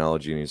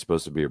technology and he's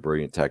supposed to be a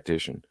brilliant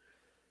tactician.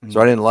 So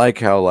I Mhm. didn't like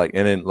how, like,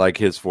 and then like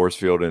his force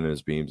field and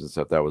his beams and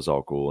stuff, that was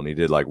all cool. And he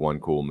did like one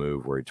cool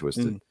move where he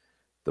twisted Mhm.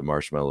 the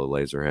marshmallow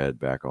laser head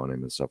back on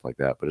him and stuff like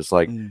that. But it's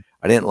like, Mhm.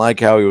 I didn't like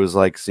how he was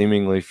like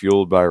seemingly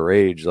fueled by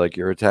rage. Like,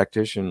 you're a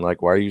tactician.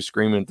 Like, why are you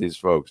screaming at these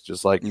folks?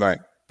 Just like Right.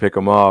 pick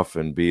them off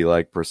and be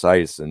like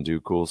precise and do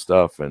cool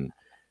stuff. And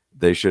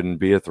they shouldn't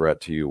be a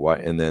threat to you. Why?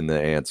 And then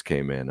the ants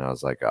came in. I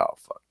was like, oh,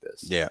 fuck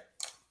this. Yeah.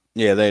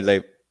 Yeah.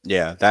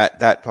 Yeah,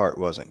 that part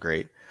wasn't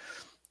great.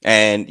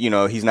 And you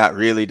know, he's not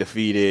really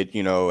defeated,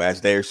 you know,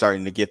 as they're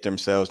starting to get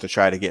themselves to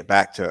try to get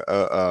back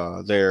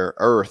to their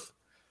Earth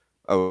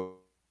or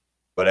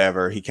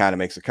whatever. He kind of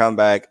makes a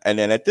comeback, and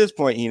then at this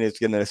point he is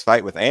getting this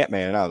fight with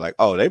Ant-Man, and I was like,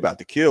 oh, they about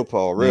to kill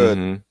Paul Rudd.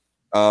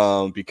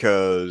 Mm-hmm.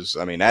 Because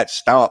I mean, that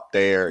stomp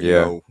there, you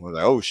Yeah. know, was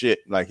like, oh shit,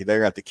 like they're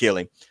gonna have to kill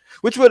him,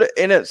 which would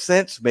in a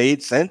sense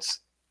made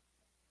sense,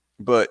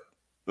 but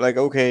like,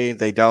 okay,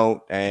 they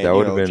don't. And That you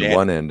would have know, been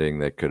one ending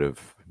that could have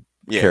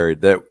yeah,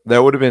 carried that.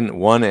 That would have been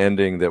one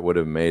ending that would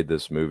have made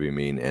this movie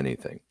mean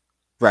anything.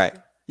 right.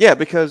 Yeah,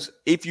 because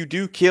if you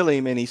do kill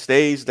him and he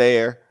stays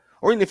there,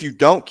 or even if you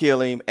don't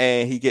kill him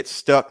and he gets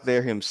stuck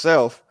there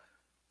himself,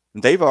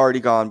 they've already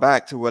gone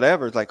back to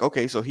whatever. It's like,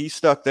 okay, so he's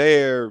stuck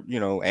there,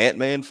 you know,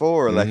 Ant-Man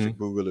 4 Electric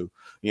Mm-hmm. Boogaloo,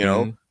 you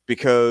know, Mm-hmm.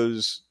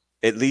 because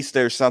at least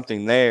there's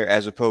something there,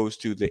 as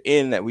opposed to the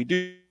end that we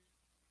do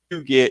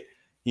get.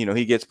 You know,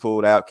 he gets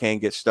pulled out, Kang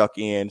gets stuck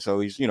in,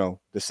 so he's, you know,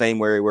 the same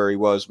where he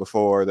was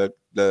before. The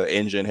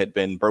engine had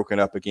been broken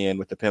up again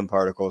with the Pym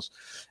particles,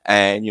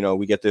 and you know,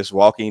 we get this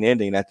walking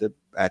ending at the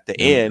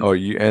And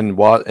end.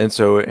 and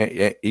so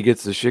he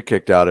gets the shit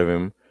kicked out of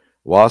him.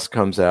 Wasp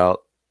comes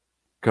out,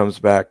 comes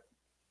back,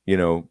 you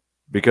know,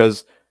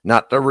 because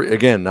not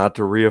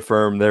to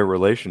reaffirm their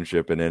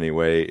relationship in any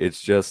way.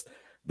 It's just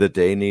that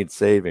they need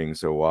saving.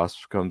 So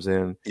Wasp comes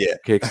in, Yeah.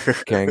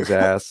 kicks Kang's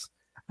ass,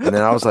 and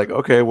then I was like,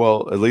 okay,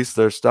 well, at least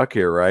they're stuck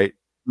here, right?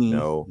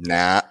 No.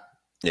 Nah.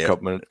 Yeah.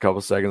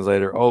 Couple seconds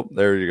later, oh,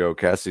 there you go.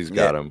 Cassie's Yeah.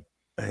 got him.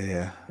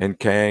 Yeah. And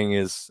Kang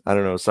is, I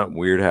don't know, something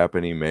weird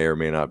happened. He may or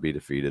may not be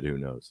defeated. Who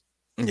knows?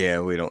 Yeah,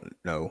 we don't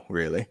know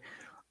really.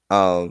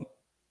 And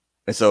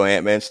so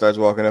Ant-Man starts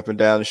walking up and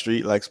down the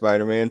street like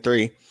Spider-Man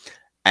 3.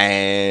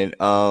 And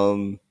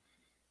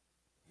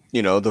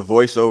you know, the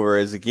voiceover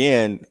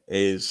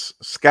is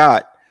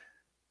Scott,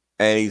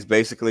 and he's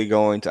basically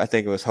going to, I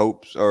think it was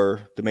Hope's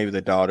or maybe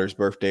the daughter's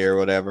birthday or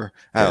whatever.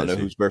 I don't know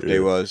Cassie, whose birthday yeah.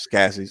 was.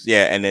 Cassie's.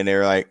 Yeah, and then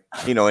they're like,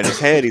 you know, in his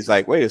head he's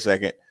like, wait a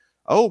second.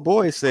 Oh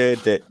boy said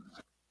that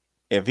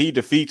if he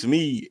defeats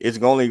me, it's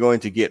only going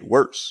to get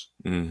worse.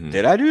 Mm-hmm.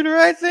 Did I do the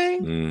right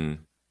thing? Mm.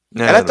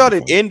 And I thought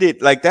it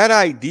ended like that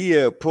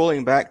idea,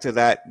 pulling back to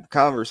that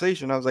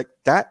conversation. I was like,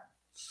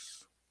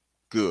 that's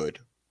good.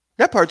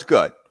 That part's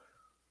good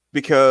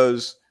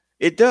because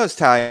it does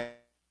tie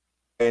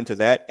into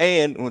that.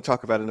 And we'll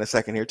talk about it in a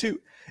second here too.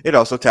 It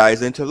also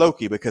ties into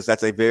Loki because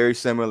that's a very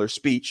similar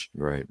speech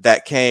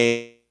that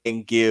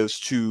Kang gives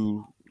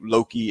to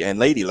Loki and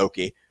Lady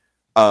Loki.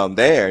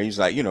 There, he's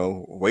like, you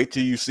know, wait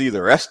till you see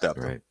the rest of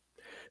them.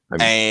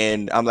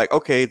 And I'm like,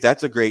 okay,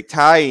 that's a great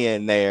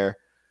tie-in there.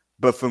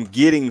 But from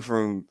getting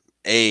from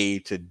A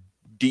to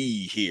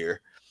D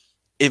here,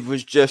 it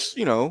was just,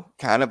 you know,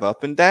 kind of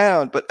up and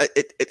down. But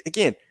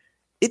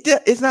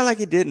it's not like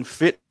it didn't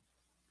fit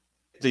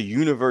the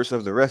universe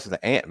of the rest of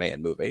the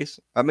Ant-Man movies.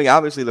 I mean,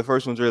 obviously the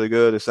first one's really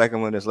good, the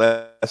second one is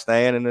less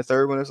than, and the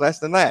third one is less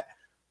than that.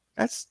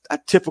 That's a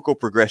typical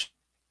progression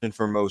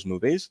for most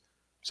movies.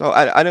 So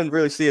I didn't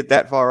really see it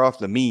that far off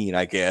the mean,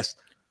 I guess.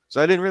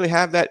 So I didn't really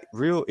have that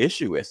real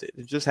issue with it.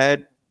 It just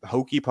had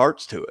hokey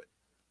parts to it.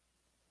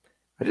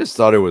 I just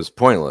thought it was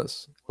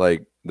pointless.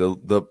 like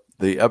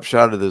the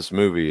upshot of this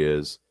movie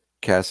is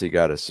Cassie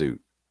got a suit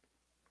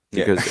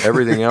because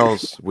everything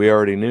else we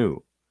already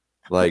knew.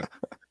 Like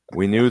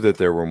we knew that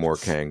there were more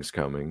Kangs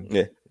coming.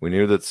 Yeah. We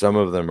knew that some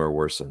of them are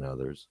worse than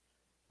others.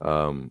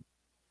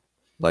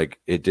 Like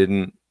it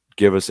didn't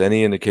give us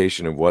any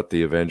indication of what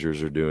the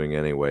Avengers are doing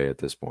anyway at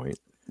this point.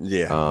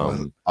 Yeah.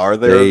 Are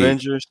there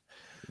Avengers?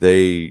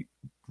 They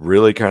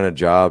really kind of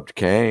jobbed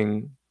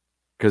Kang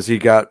because he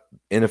got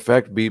in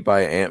effect beat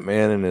by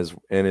Ant-Man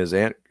and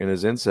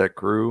his insect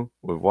crew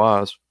with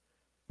Wasp,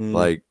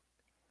 like,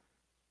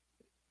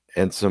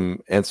 and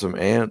some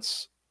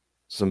ants,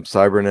 some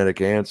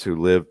cybernetic ants who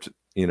lived,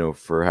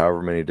 for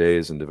however many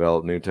days and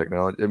developed new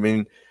technology. I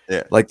mean,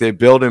 like they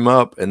built him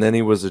up and then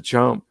he was a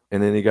chump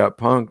and then he got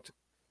punked.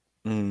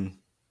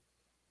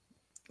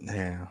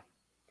 Yeah.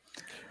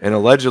 And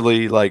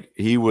allegedly, like,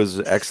 he was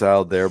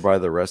exiled there by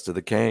the rest of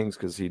the Kangs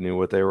because he knew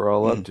what they were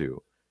all up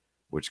to,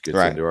 which gets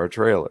into our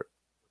trailer.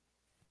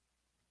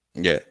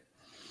 Yeah.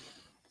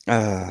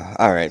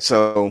 All right.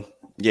 So,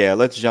 yeah,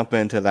 let's jump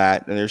into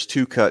that. And there's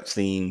 2 cut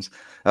scenes.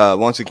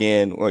 Once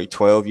again,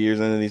 12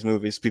 years into these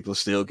movies, people are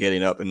still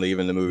getting up and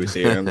leaving the movie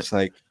theater. I'm just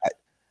like,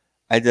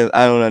 I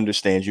don't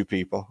understand you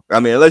people.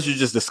 I mean, unless you're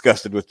just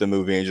disgusted with the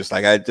movie and just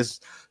like, this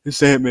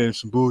Ant-Man is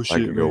some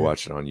bullshit. I can go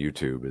watch it on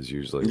YouTube is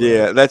usually.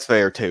 Yeah, that's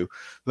fair too.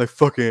 Like,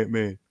 fuck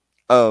Ant-Man.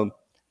 Because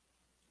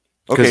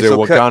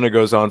Wakanda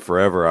goes on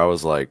forever. I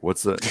was like,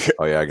 what's the?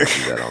 Oh yeah, I can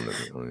see that on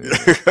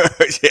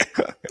the. Yeah.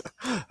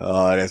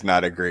 Oh, that's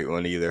not a great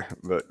one either.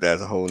 But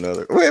that's a whole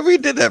nother. We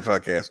did that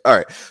podcast. All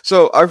right.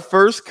 So our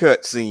first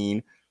cut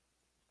scene,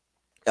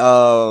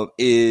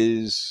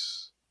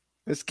 is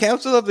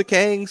Council of the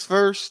Kangs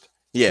first.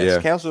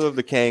 Yes, Council of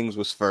the Kangs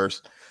was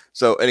first.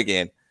 So, and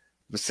again,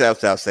 the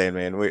South saying,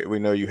 man, we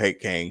know you hate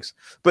Kangs,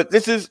 but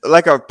this is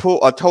like a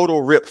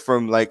total rip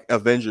from like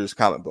Avengers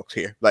comic books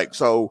here. Like,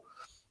 so,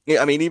 yeah,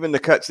 I mean, even the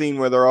cut scene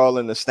where they're all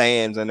in the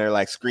stands and they're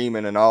like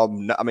screaming and all,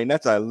 I mean,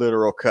 that's a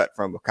literal cut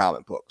from a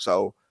comic book.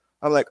 So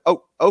I'm like,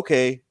 oh,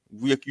 okay.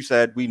 Like you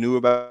said, we knew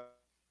about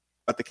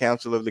the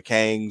Council of the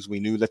Kangs. We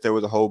knew that there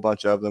was a whole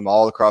bunch of them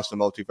all across the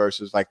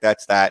multiverses. Like,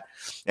 that's that.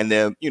 And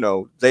then,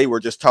 they were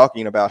just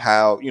talking about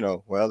how,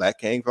 well, that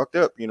Kang fucked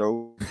up,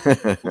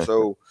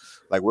 so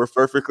like, we're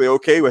perfectly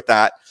okay with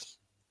that,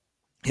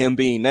 him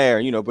being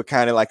there, but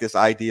kind of like this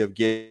idea of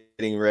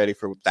getting ready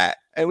for that.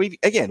 And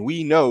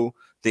we know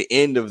the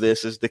end of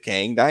this is the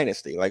Kang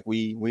dynasty. Like,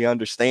 we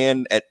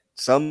understand at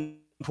some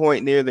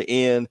point near the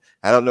end.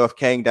 I don't know if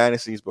Kang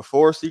dynasty is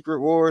before Secret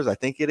Wars. I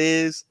think it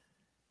is.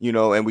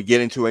 And we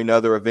get into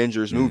another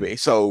Avengers movie.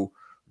 So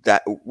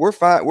that we're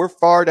fine. We're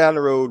far down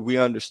the road. We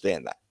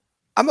understand that.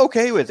 I'm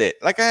okay with it.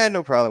 Like, I had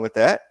no problem with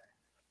that.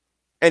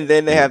 And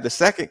then they have the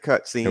second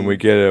cut scene. And we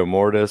get a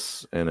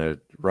Mortis and a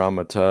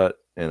Ramatut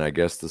and I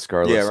guess the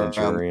Scarlet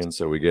Centurion.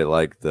 So we get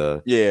like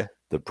the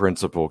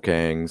principal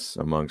Kangs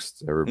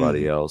amongst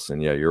everybody else.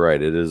 And yeah, you're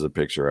right. It is a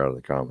picture out of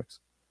the comics.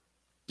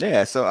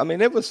 Yeah. So, I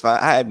mean, it was fine.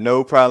 I had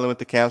no problem with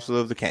the Council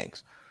of the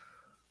Kangs.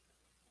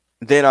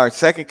 Then our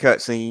second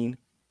cut scene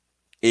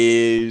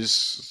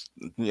is,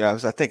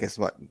 I think it's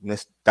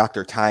Miss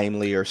Dr.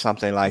 Timely or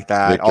something like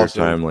that. Victor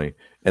Timely.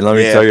 And let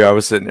me tell you, I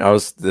was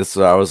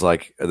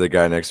like, the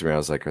guy next to me, I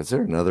was like, is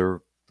there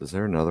another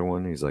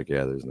one? He's like,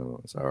 yeah, there's no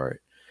one. It's all right.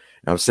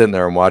 And I'm sitting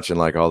there and watching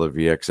like all the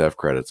VXF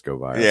credits go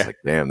by. I was like,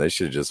 damn, they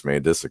should have just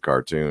made this a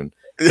cartoon.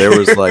 There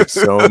was like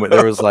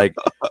there was like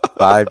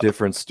 5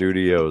 different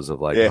studios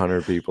of like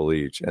 100 people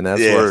each. And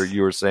that's where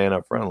you were saying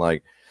up front,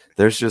 like,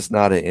 there's just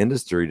not an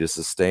industry to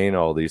sustain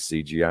all these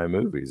CGI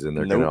movies, and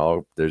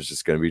there's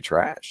just going to be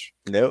trash.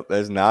 Nope,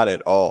 there's not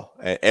at all.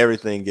 And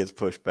everything gets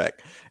pushed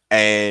back.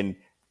 And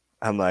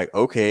I'm like,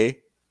 okay,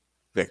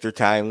 Victor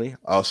Timely,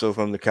 also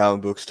from the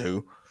comic books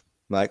too.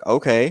 I'm like,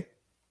 okay,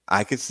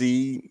 I could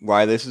see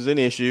why this is an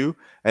issue.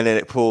 And then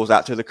it pulls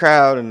out to the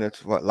crowd, and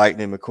it's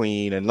Lightning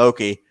McQueen and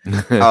Loki.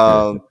 It's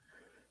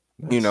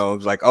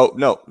like, oh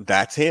no,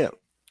 that's him.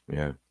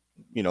 Yeah.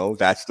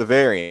 That's the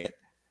variant.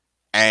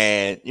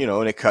 And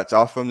and it cuts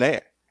off from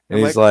there. And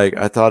he's like,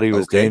 I thought he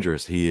was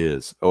dangerous. He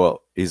is. Oh,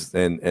 well, he's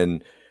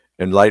and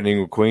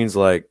Lightning McQueen's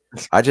like,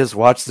 I just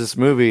watched this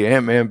movie.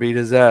 Ant-Man beat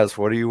his ass.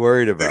 What are you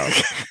worried about?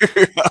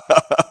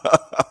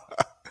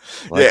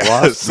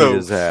 Wasp beat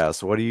his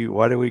ass. Why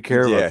do we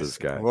care about this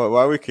guy?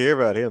 Why do we care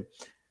about him?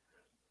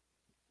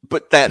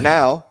 But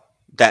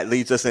that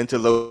leads us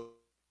into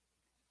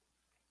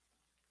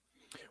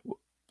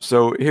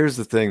So here's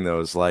the thing, though,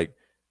 is like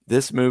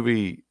this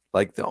movie.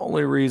 Like, the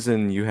only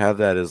reason you have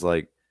that is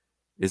like,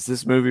 is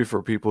this movie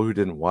for people who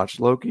didn't watch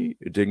Loki,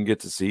 who didn't get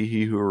to see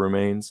He Who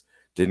Remains,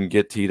 didn't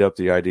get teed up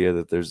the idea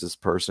that there's this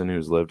person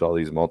who's lived all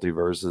these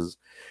multiverses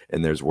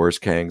and there's worse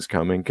Kangs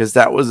coming? Because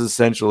that was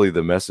essentially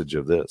the message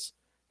of this.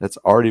 That's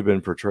already been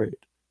portrayed.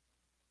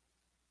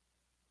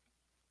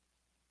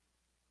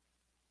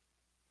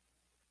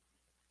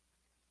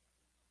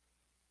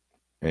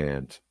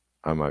 And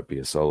I might be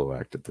a solo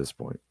act at this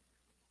point.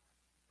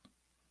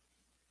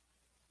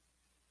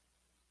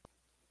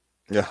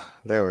 Yeah,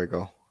 there we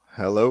go.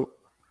 Hello.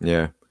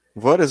 Yeah.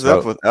 What is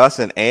up So with us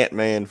and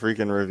Ant-Man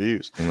freaking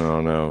reviews?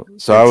 no.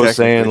 So I And was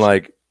saying,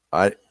 technically,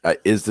 like, I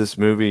is this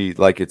movie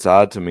like it's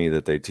odd to me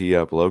that they tee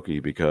up Loki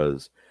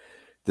because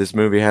this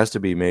movie has to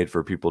be made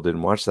for people who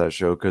didn't watch that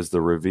show because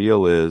the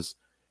reveal is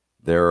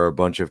there are a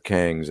bunch of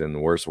Kangs and the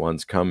worst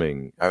one's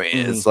coming. I mean,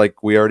 it's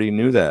like we already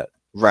knew that.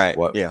 right?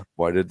 What? Yeah.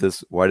 Why did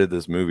this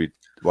movie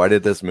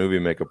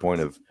make a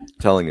point of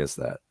telling us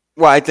that?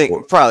 Well, I Or,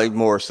 think probably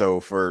more so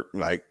for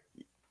like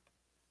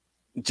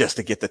just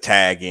to get the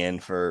tag in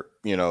for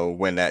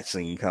when that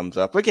scene comes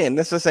up again.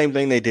 That's the same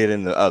thing they did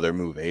in the other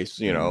movies,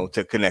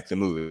 to connect the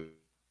movie.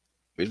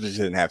 We just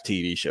didn't have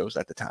TV shows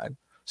at the time,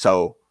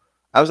 so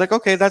I was like,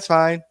 okay, that's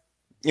fine,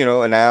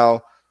 and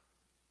now,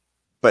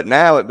 but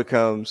now it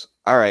becomes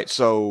all right.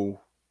 So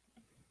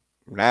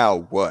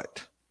now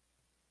what?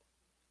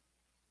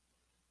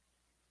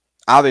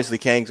 Obviously,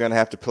 Kang's gonna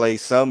have to play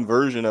some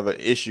version of an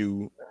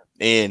issue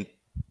in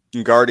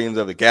Guardians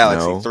of the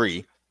Galaxy no,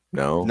 3.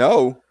 no.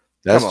 No, come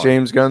That's on.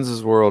 James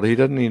Gunn's world. He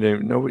doesn't need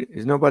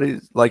nobody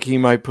like he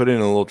might put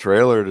in a little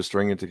trailer to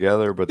string it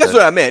together, but That's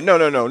what I meant. No,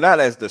 not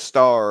as the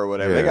star or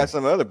whatever. They yeah, got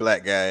some other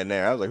black guy in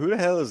there. I was like, who the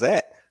hell is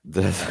that?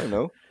 that's I don't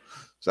know.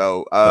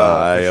 So, the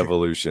High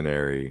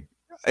Evolutionary.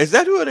 is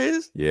that who it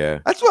is? Yeah,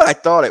 That's what I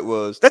thought it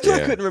was. That's what I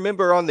yeah. couldn't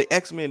remember on the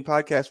X-Men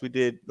podcast we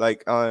did,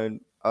 like on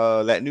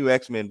that new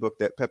X-Men book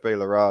that Pepe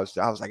Larraz.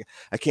 I was like,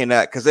 I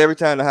cannot, because every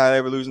time the High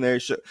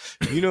Evolutionary show,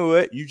 you know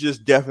what? You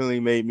just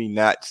definitely made me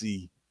not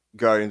see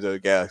Guardians of the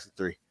Galaxy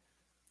 3.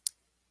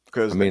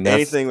 Because I mean,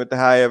 anything with the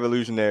High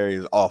Evolutionary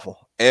is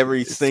awful.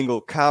 Every single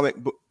comic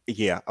book.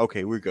 Yeah,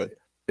 okay, we're good.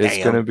 it's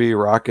Damn. gonna be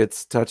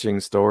Rocket's touching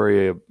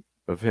story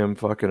of him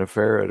fucking a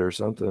ferret or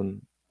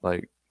something.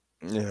 Like,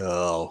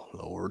 oh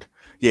Lord,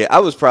 yeah, I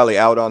was probably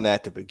out on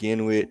that to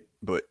begin with,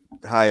 but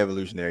High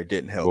Evolutionary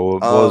didn't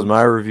help. what was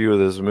my review of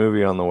this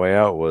movie on the way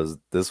out was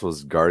this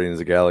was Guardians of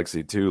the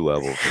Galaxy 2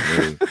 level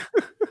for me.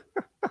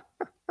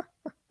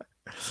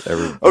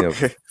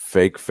 Okay.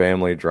 Fake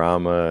family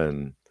drama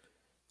and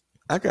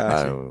I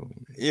got you.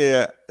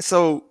 Yeah.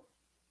 So,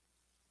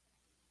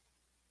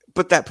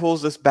 but that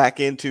pulls us back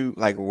into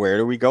like, where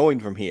are we going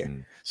from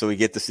here? So we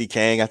get to see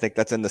Kang. I think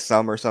that's in the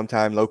summer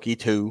sometime. Loki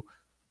 2,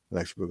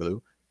 Electric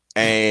Boogaloo.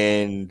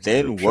 And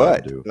then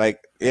what? Like,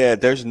 yeah,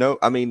 there's no,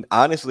 I mean,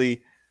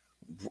 honestly,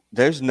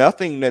 there's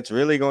nothing that's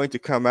really going to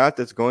come out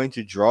that's going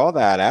to draw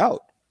that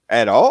out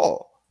at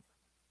all.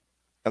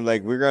 I'm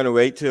like, we're going to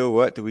wait till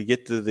what? Do we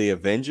get to the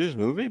Avengers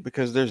movie?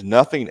 Because there's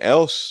nothing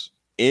else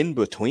in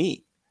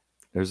between.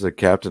 There's a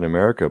Captain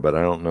America, but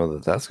I don't know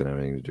that that's going to have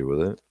anything to do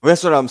with it.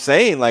 That's what I'm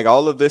saying. Like,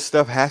 all of this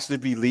stuff has to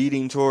be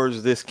leading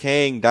towards this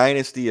Kang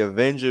Dynasty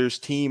Avengers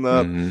team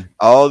up.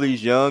 All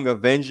these young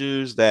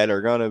Avengers that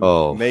are going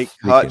to make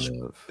Hutch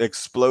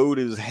explode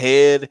his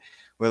head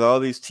with all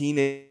these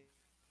teenage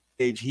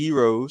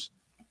heroes.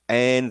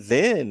 And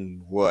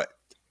then what?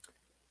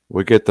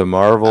 We get the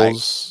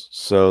Marvels,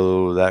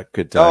 so that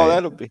could tie.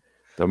 That'll be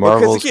the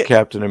Marvels,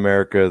 Captain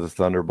America, the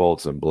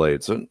Thunderbolts, and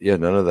Blade. So yeah,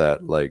 none of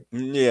that. Like,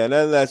 yeah,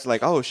 none of that's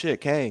like, oh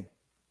shit, Kang.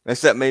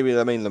 Except maybe,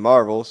 I mean, the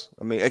Marvels.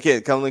 I mean,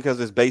 again, only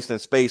because it's based in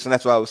space, and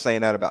that's why I was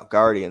saying that about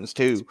Guardians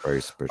too,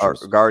 or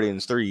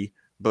Guardians 3.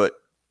 But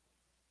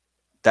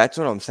that's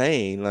what I'm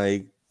saying.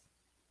 Like,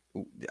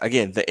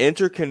 again, the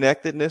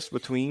interconnectedness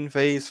between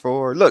Phase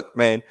 4. Look,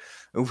 man,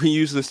 we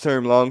use this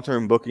term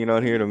long-term booking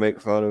on here to make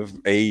fun of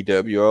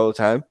AEW all the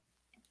time.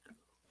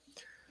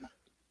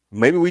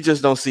 Maybe we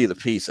just don't see the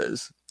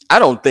pieces. I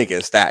don't think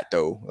it's that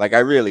though. Like, I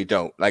really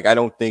don't. Like, I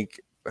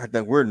think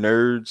we're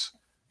nerds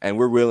and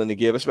we're willing to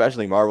give,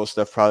 especially Marvel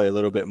stuff, probably a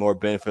little bit more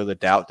benefit of the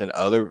doubt than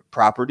other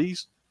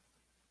properties.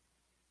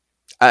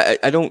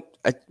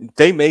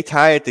 They may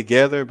tie it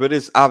together, but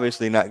it's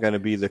obviously not going to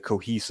be the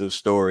cohesive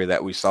story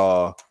that we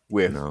saw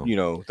with,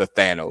 the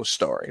Thanos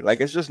story.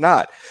 Like, it's just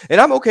not. And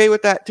I'm okay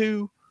with that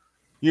too.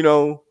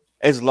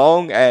 As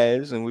long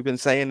as, and we've been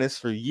saying this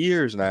for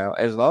years now,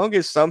 as long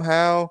as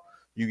somehow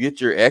you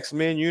get your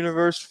X-Men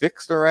universe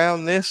fixed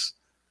around this,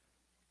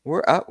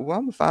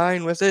 I'm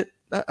fine with it.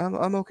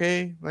 I'm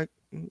okay. Like,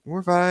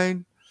 we're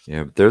fine.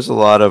 Yeah, but there's a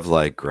lot of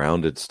like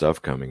grounded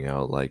stuff coming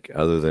out, like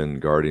other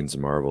than Guardians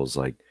and Marvels,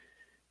 like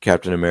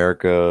Captain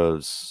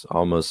America's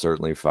almost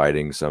certainly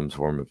fighting some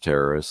form of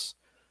terrorists.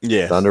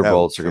 Yeah,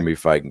 Thunderbolts are going to be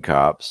fighting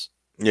cops.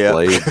 Yeah,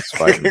 Blade's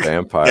fighting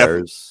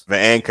vampires.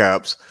 And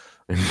cops.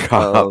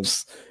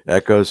 Cops.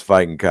 Echo's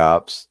fighting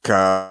cops.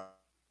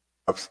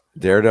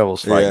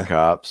 Daredevil's fighting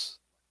cops.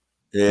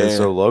 Yeah. And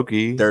so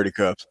Loki. Dirty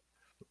cops.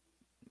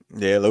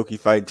 Yeah, Loki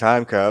fighting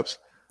time cops.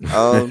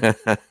 I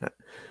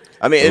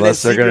mean,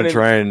 unless they're going to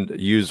try and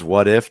use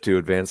What If to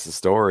advance the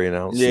story, and I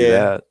don't see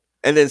that.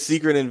 And then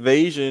Secret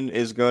Invasion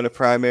is going to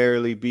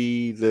primarily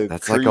be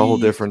that's Kree, like a whole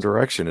different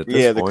direction at this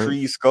point. Yeah, the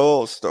Kree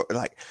Skull story.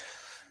 Like,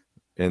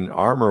 and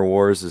Armor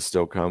Wars is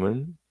still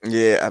coming.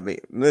 Yeah, I mean,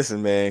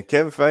 listen, man,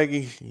 Kevin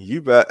Feige,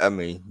 you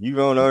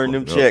gonna earn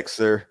them checks,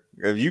 sir.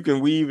 If you can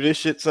weave this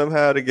shit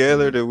somehow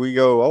together that we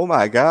go, oh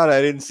my God,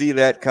 I didn't see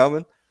that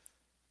coming,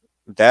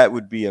 that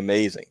would be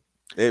amazing.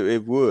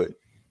 It would.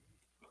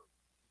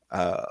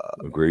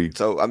 Agreed.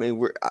 So, I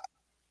mean,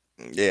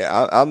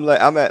 Yeah, I'm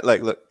at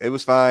like, look, it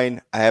was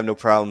fine. I have no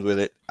problems with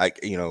it. Like,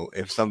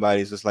 if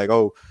somebody's just like,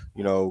 oh,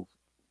 you know,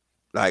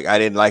 like I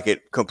didn't like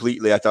it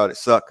completely. I thought it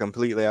sucked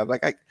completely. I'm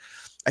like,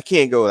 I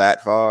can't go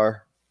that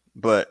far,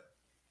 but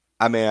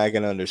I mean, I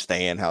can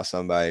understand how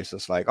somebody's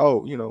just like,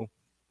 oh,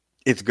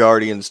 it's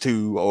Guardians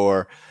 2,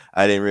 or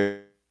I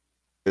didn't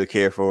really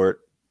care for it.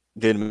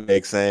 Didn't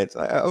make sense.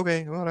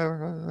 Okay,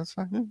 whatever. That's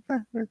fine.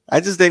 I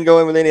just didn't go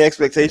in with any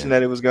expectation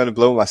that it was going to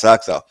blow my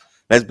socks off.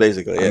 That's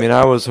basically it. I mean,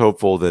 I was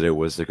hopeful that it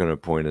was going to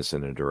point us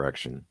in a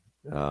direction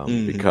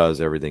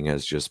because everything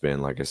has just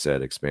been, like I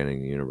said,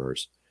 expanding the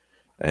universe.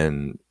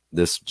 And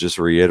this just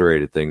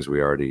reiterated things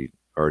we already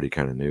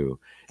kind of knew.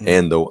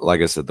 And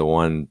like I said, the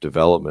one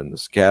development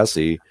is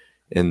Cassie.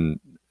 And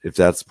if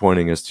that's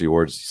pointing us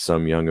towards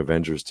some young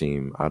Avengers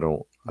team, I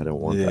don't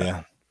want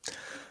that.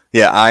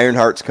 Yeah,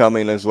 Ironheart's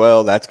coming as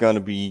well. That's going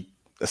to be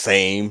the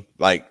same,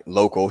 like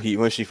local.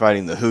 When she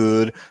fighting the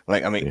Hood,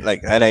 like, I mean,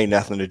 like that ain't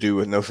nothing to do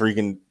with no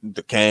freaking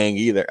the Kang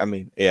either. I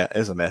mean, yeah,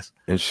 it's a mess.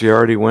 And she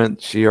already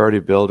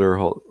built her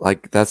whole,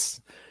 like,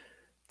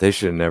 they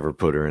should have never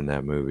put her in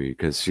that movie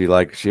because she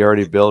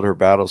already built her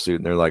battle suit,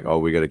 and they're like, oh,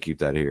 we got to keep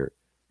that here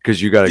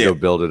because you got to go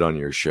build it on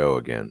your show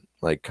again.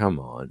 Like, come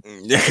on.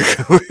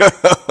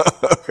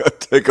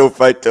 To go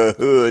fight the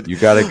Hood. You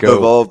got to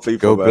go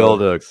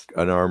build an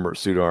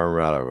suit of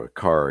armor out of a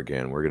car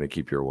again. We're going to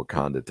keep your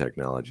Wakanda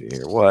technology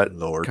here. What?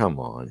 Lord. Come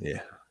on. Yeah.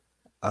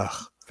 I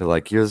feel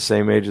like you're the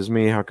same age as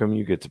me. How come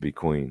you get to be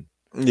queen?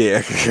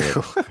 Yeah.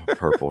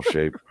 Purple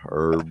shaped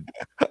herb.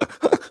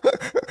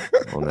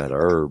 On that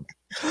herb.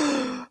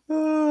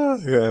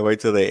 Yeah, wait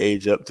till they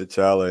age up to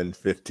T'Challa in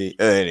 15.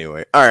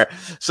 Anyway. All right.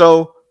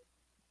 So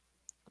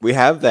we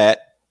have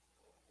that.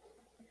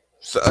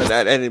 So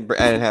I didn't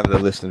have the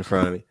list in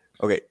front of me.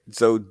 Okay,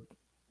 so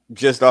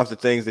just off the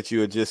things that you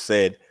had just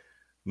said,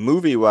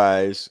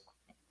 movie-wise,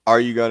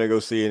 are you going to go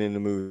see it in the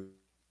movie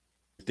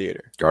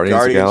theater?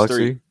 Guardians of the Galaxy?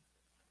 3?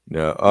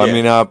 No. I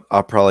mean,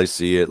 I'll probably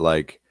see it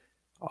like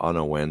on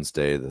a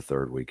Wednesday, the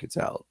third week it's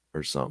out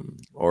or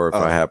something. Or if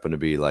I happen to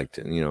be like,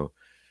 I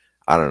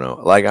don't know.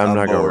 Like, I'm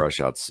not going to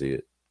rush out to see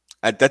it.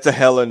 That's a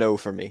hella no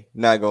for me.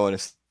 Not going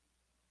to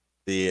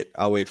see it.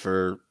 I'll wait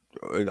for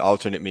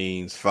alternate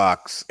means,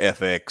 Fox,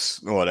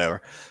 FX,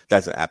 whatever.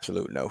 That's an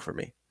absolute no for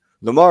me.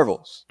 The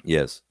Marvels.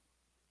 Yes.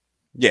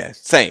 Yeah,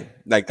 same.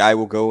 Like, I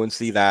will go and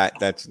see that.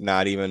 That's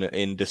not even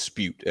in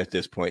dispute at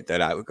this point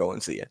that I would go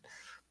and see it.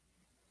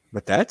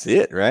 But that's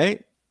it,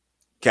 right?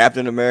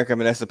 Captain America, I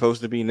mean, that's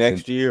supposed to be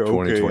next year.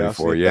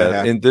 2024, okay,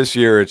 yeah. And this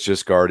year, it's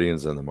just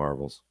Guardians and the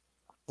Marvels.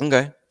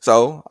 Okay.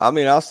 So, I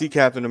mean, I'll see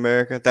Captain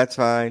America. That's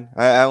fine.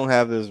 I don't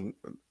have this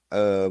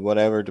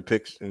whatever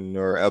depiction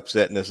or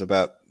upsetness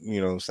about,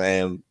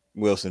 Sam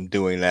Wilson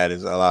doing that,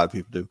 as a lot of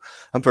people do.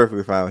 I'm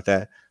perfectly fine with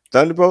that.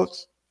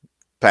 Thunderbolts,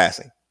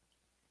 passing.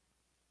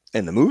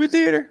 In the movie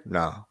theater?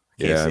 No.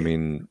 Yeah, I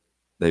mean,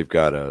 they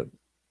got to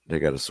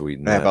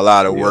sweeten that. They have a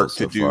lot of work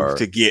to do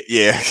to get,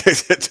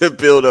 to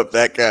build up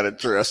that kind of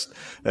trust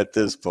at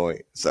this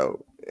point.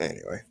 So,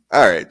 anyway.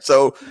 All right.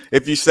 So,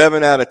 if you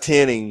 7 out of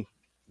 10ing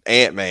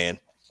Ant-Man,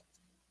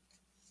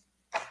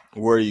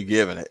 where are you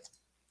giving it?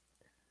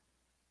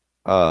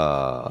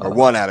 Or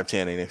 1 out of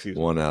 10ing, if you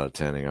 1 out of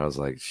 10ing. I was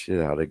like,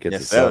 shit, how'd it get to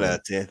 7 out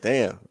of 10?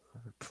 Damn.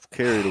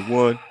 Carry the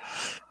 1.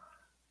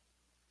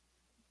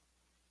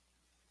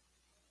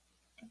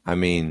 I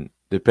mean,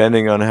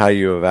 depending on how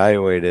you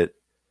evaluate it,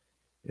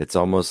 it's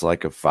almost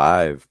like a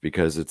 5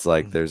 because it's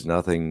like there's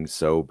nothing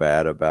so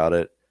bad about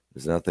it.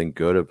 There's nothing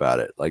good about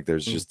it. Like it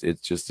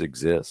just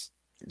exists.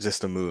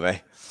 Just a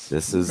movie.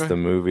 This is the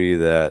movie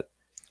that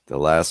the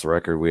last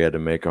record we had to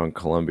make on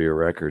Columbia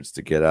Records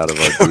to get out of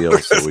our deal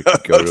so we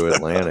could go to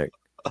Atlantic.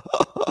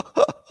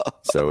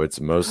 So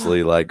it's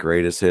mostly like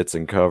greatest hits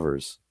and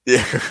covers.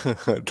 Yeah,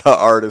 the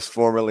artist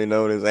formerly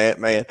known as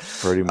Ant-Man.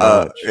 Pretty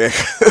much.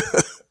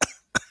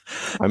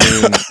 I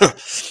mean,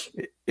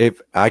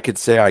 if I could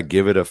say I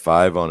give it a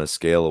 5 on a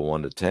scale of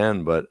 1 to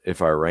 10, but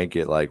if I rank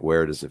it like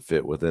where does it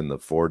fit within the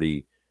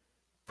 40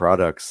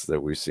 products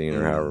that we've seen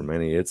or however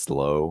many, it's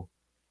low.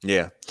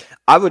 Yeah.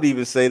 I would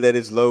even say that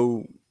it's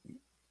low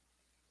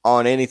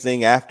on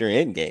anything after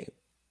Endgame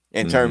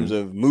in terms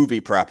of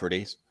movie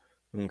properties.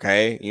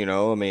 Okay.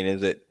 I mean,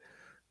 is it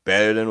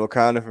better than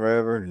Wakanda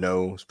Forever?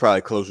 No. It's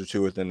probably closer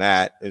to it than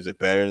that. Is it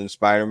better than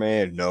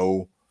Spider-Man?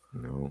 No.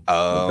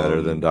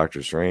 Better than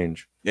Doctor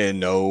Strange.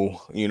 And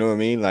no, you know what I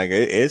mean? Like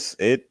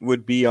it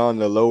would be on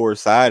the lower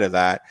side of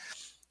that.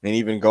 And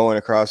even going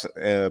across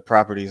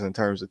properties in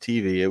terms of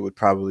TV, it would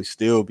probably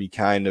still be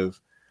kind of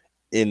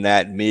in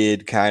that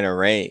mid kind of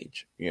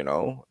range,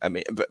 I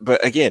mean,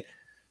 but again,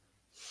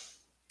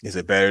 is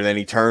it better than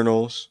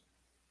Eternals?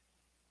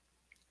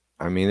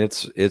 I mean,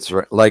 it's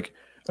like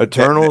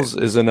Eternals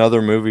is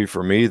another movie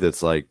for me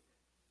that's like,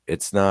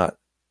 it's not,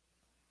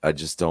 I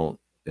just don't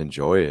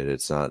enjoy it.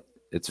 It's not,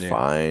 it's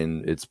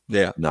fine. It's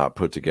not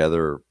put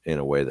together in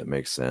a way that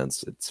makes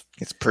sense.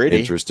 It's pretty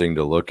interesting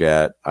to look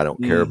at. I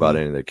don't care about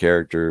any of the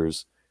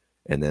characters,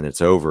 and then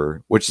it's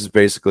over, which is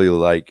basically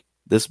like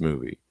this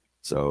movie.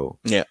 So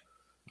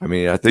I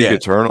mean, I think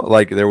Eternal,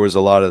 like there was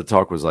a lot of the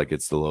talk was like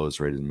it's the lowest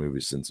rated movie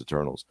since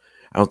Eternals.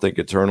 I don't think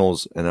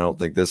Eternals and I don't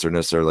think this are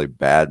necessarily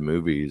bad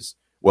movies.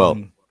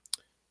 Well,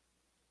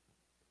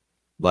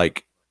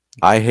 like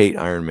I hate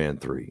Iron Man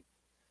 3.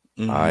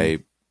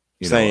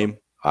 Same.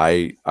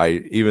 I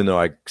even though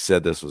I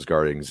said this was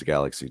Guardians of the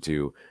Galaxy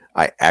 2,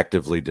 I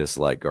actively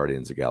dislike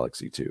Guardians of the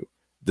Galaxy 2.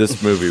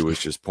 This movie was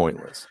just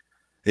pointless.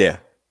 Yeah.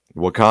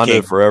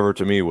 Wakanda Forever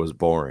to me was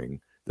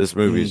boring. This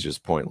movie is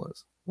just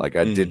pointless. Like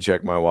I did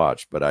check my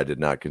watch, but I did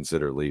not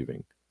consider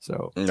leaving.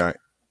 So, right.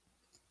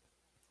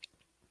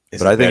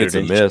 But I think it's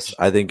a miss.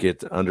 I think it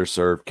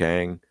underserved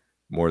Kang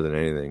more than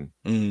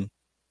anything.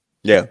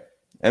 Yeah.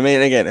 I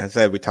mean, again, as I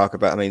said, we talk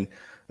about, I mean,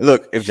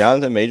 look, if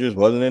Jonathan Majors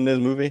wasn't in this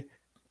movie,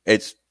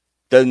 it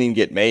doesn't even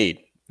get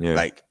made. Yeah.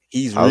 Like,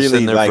 he's I was really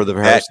sitting there like for the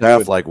first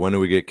half, like, when do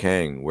we get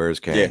Kang? Where's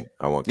Kang? Yeah.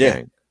 I want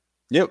Kang.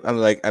 Yep. I'm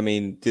like, I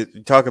mean, to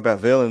talk about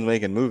villains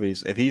making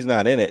movies, if he's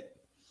not in it,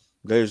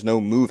 there's no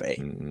movie.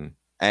 Mm-hmm.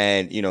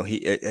 And, you know,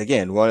 he,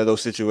 again, one of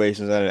those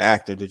situations that an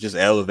actor that just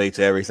elevates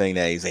everything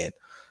that he's in.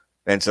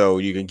 And so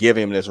you can give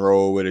him this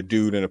role with a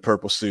dude in a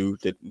purple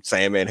suit that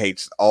Sandman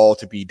hates all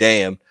to be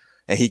damned,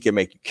 and he can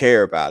make you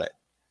care about it,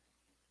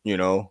 you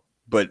know.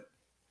 But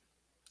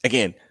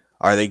again,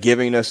 are they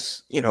giving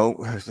us, you know,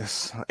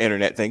 this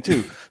internet thing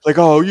too? Like,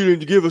 oh, you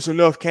didn't give us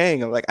enough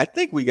Kang. I'm like, I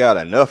think we got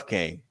enough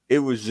Kang. It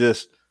was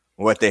just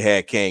what they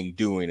had Kang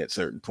doing at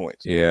certain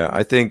points. Yeah,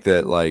 I think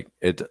that like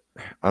it,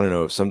 I don't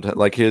know, sometimes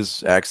like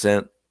his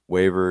accent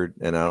wavered,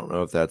 and I don't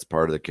know if that's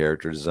part of the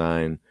character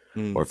design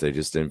or if they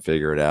just didn't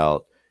figure it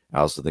out. I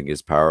also think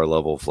his power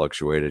level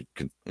fluctuated,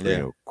 you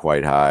know,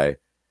 quite high,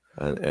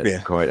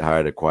 quite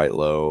high to quite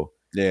low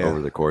over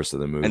the course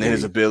of the movie. And then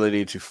his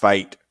ability to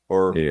fight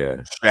or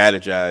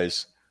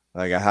strategize,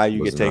 like how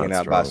you get taken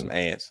out by some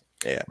ants.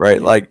 Yeah, right.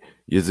 Yeah. Like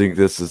you think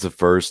this is the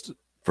first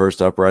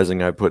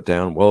uprising I put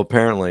down? Well,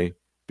 apparently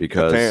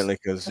because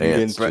you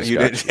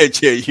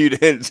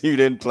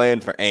didn't plan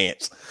for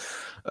ants.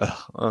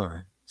 All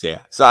right,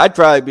 yeah. So I'd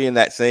probably be in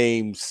that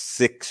same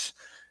six-ish,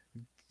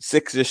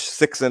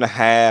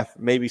 6.5,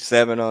 maybe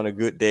 7 on a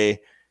good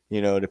day,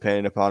 you know,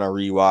 depending upon a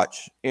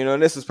rewatch. You know,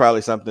 and this is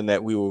probably something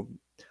that we will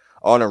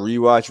on a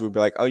rewatch, we'll be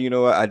like, oh, you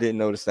know what? I didn't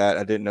notice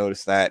that.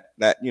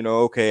 That, you know,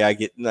 okay, I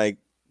get like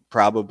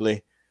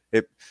probably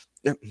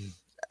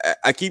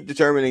I keep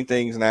determining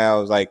things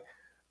now. Is like,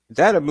 is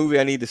that a movie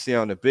I need to see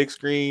on the big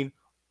screen,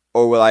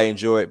 or will I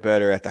enjoy it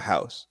better at the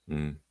house?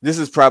 This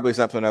is probably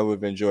something I would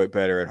have enjoyed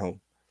better at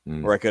home.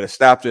 Or I could have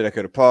stopped it. I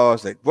could have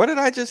paused. Like, what did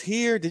I just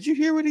hear? Did you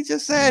hear what he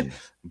just said?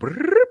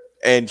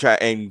 And try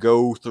and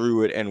go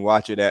through it and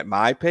watch it at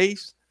my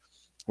pace.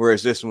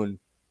 Whereas this one,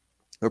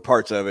 or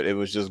parts of it, it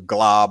was just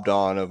globbed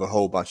on of a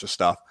whole bunch of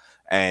stuff,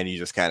 and you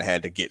just kind of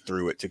had to get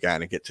through it to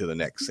kind of get to the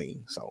next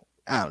scene. So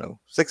I don't know,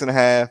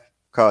 6.5.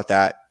 Call it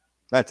that.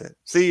 That's it.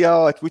 See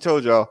y'all. Like we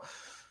told y'all,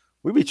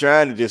 we be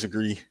trying to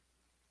disagree.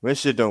 This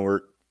shit don't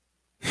work.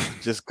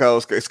 Just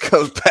goes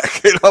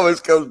back. It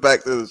always comes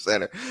back to the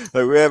center.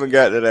 Like we haven't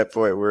gotten to that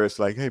point where it's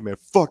like, hey man,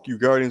 fuck you,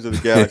 Guardians of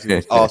the Galaxy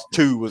was awesome.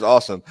 2 was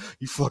awesome.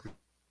 You fucking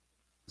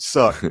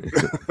suck.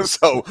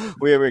 So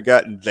we haven't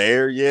gotten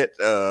there yet.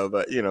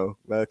 But you know,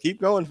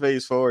 keep going.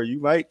 Phase 4. You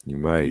might.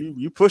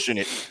 You pushing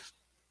it.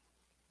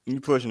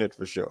 You pushing it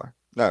for sure.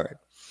 All right.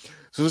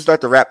 So we'll start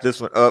to wrap this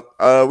one up.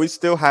 We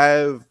still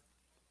have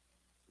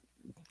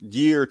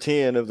year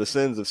 10 of the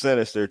Sins of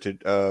Sinister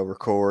to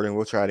record, and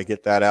we'll try to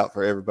get that out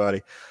for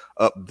everybody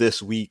up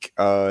this week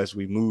as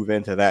we move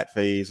into that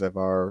phase of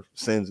our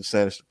Sins of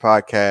Sinister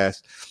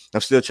podcast.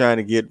 I'm still trying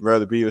to get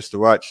Brother Beavis to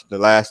watch The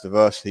Last of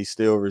Us. He's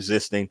still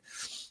resisting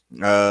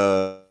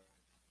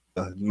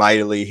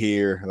mightily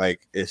here.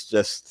 Like it's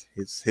just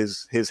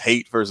his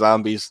hate for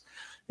zombies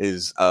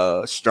is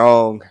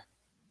strong,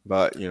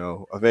 but you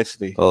know,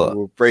 eventually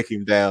we'll break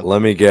him down.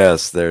 Let me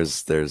guess,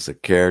 there's a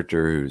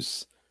character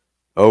who's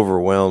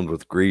overwhelmed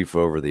with grief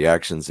over the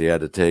actions he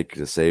had to take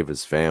to save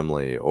his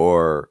family,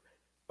 or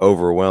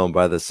overwhelmed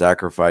by the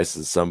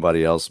sacrifices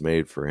somebody else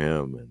made for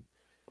him,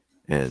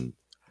 and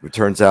it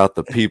turns out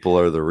the people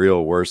are the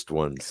real worst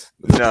ones.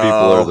 The people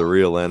are the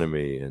real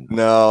enemy, and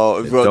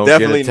well, don't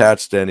get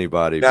attached to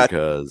anybody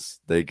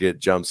because they get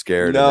jump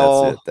scared and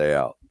that's it. They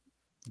out.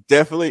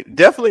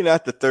 Definitely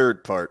not the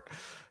third part.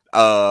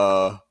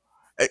 As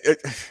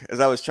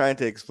I was trying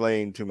to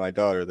explain to my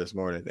daughter this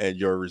morning, and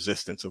your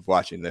resistance of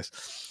watching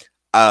this,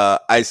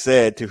 I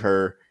said to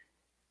her,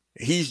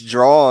 he's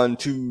drawn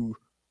to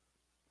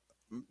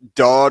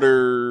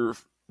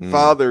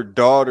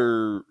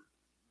father-daughter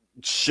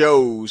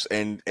shows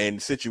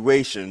and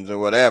situations or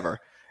whatever.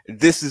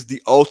 This is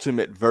the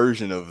ultimate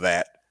version of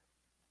that.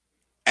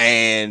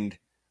 And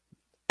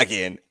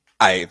again,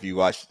 if you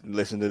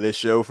listen to this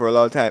show for a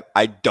long time,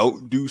 I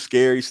don't do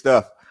scary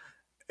stuff.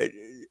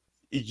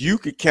 You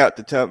could count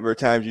the number of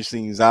times you've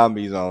seen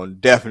zombies on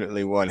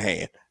definitely one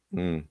hand.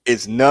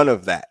 It's none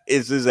of that.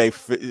 This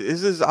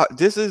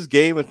is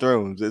Game of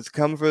Thrones. It's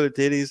come for the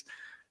titties,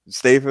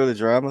 stay for the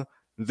drama.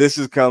 This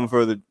is come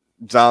for the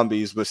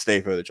zombies, but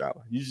stay for the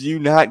drama. You're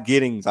not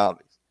getting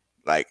zombies.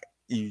 Like,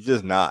 you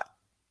just not.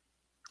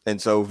 And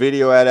so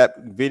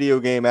video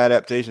game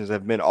adaptations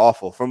have been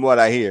awful from what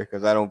I hear,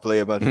 because I don't play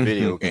a bunch of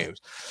video games.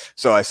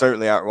 So I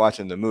certainly aren't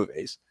watching the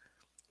movies.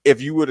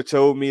 If you would have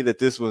told me that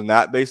this was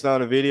not based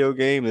on a video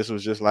game, this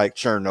was just like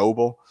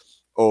Chernobyl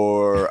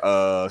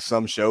or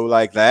some show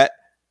like that,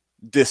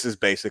 this is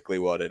basically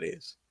what it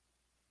is.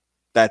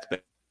 That's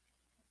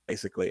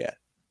basically it.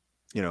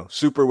 You know,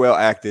 super well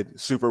acted,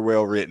 super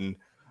well written.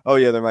 Oh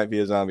yeah, there might be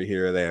a zombie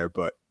here or there,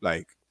 but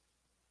like,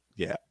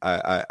 yeah,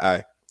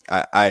 I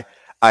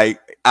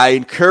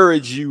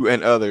encourage you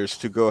and others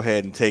to go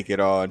ahead and take it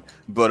on,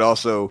 but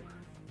also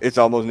it's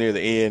almost near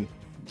the end.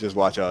 Just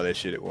watch all that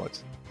shit at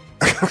once.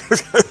 I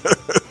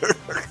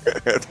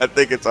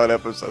think it's on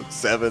episode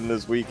 7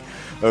 this week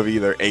of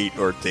either 8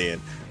 or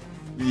 10.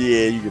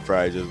 Yeah, you could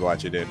probably just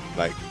watch it in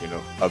like,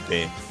 a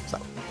binge. So,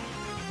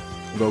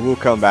 but we'll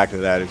come back to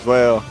that as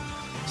well.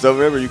 So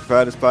remember, you can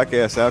find this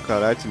podcast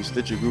SoundCloud, iTunes,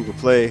 Stitcher, Google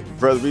Play.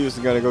 Brother Beavis is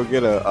gonna go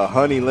get a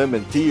honey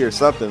lemon tea or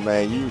something,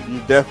 man. You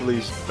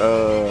definitely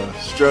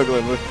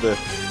struggling with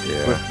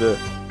the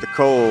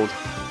cold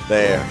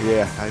there.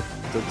 Yeah, I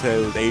don't tell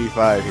you it was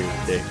 85 here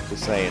today.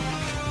 Just saying.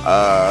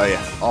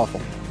 Yeah,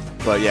 awful.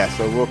 But yeah,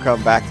 so we'll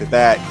come back to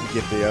that and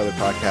get the other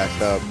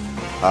podcast up.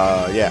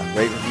 Yeah,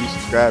 rate, review,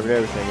 subscribe, and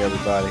everything,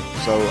 everybody.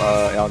 So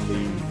on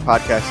the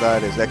podcast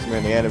side is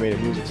X-Men the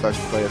Animated Music starts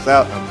to play us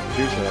out. I'm the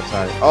producer and I'm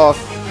signing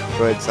off.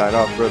 Go ahead and sign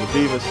off, Brother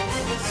Beavis.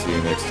 See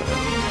you next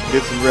time.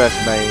 Get some rest,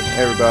 man.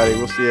 Everybody,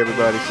 we'll see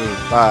everybody soon.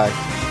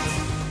 Bye.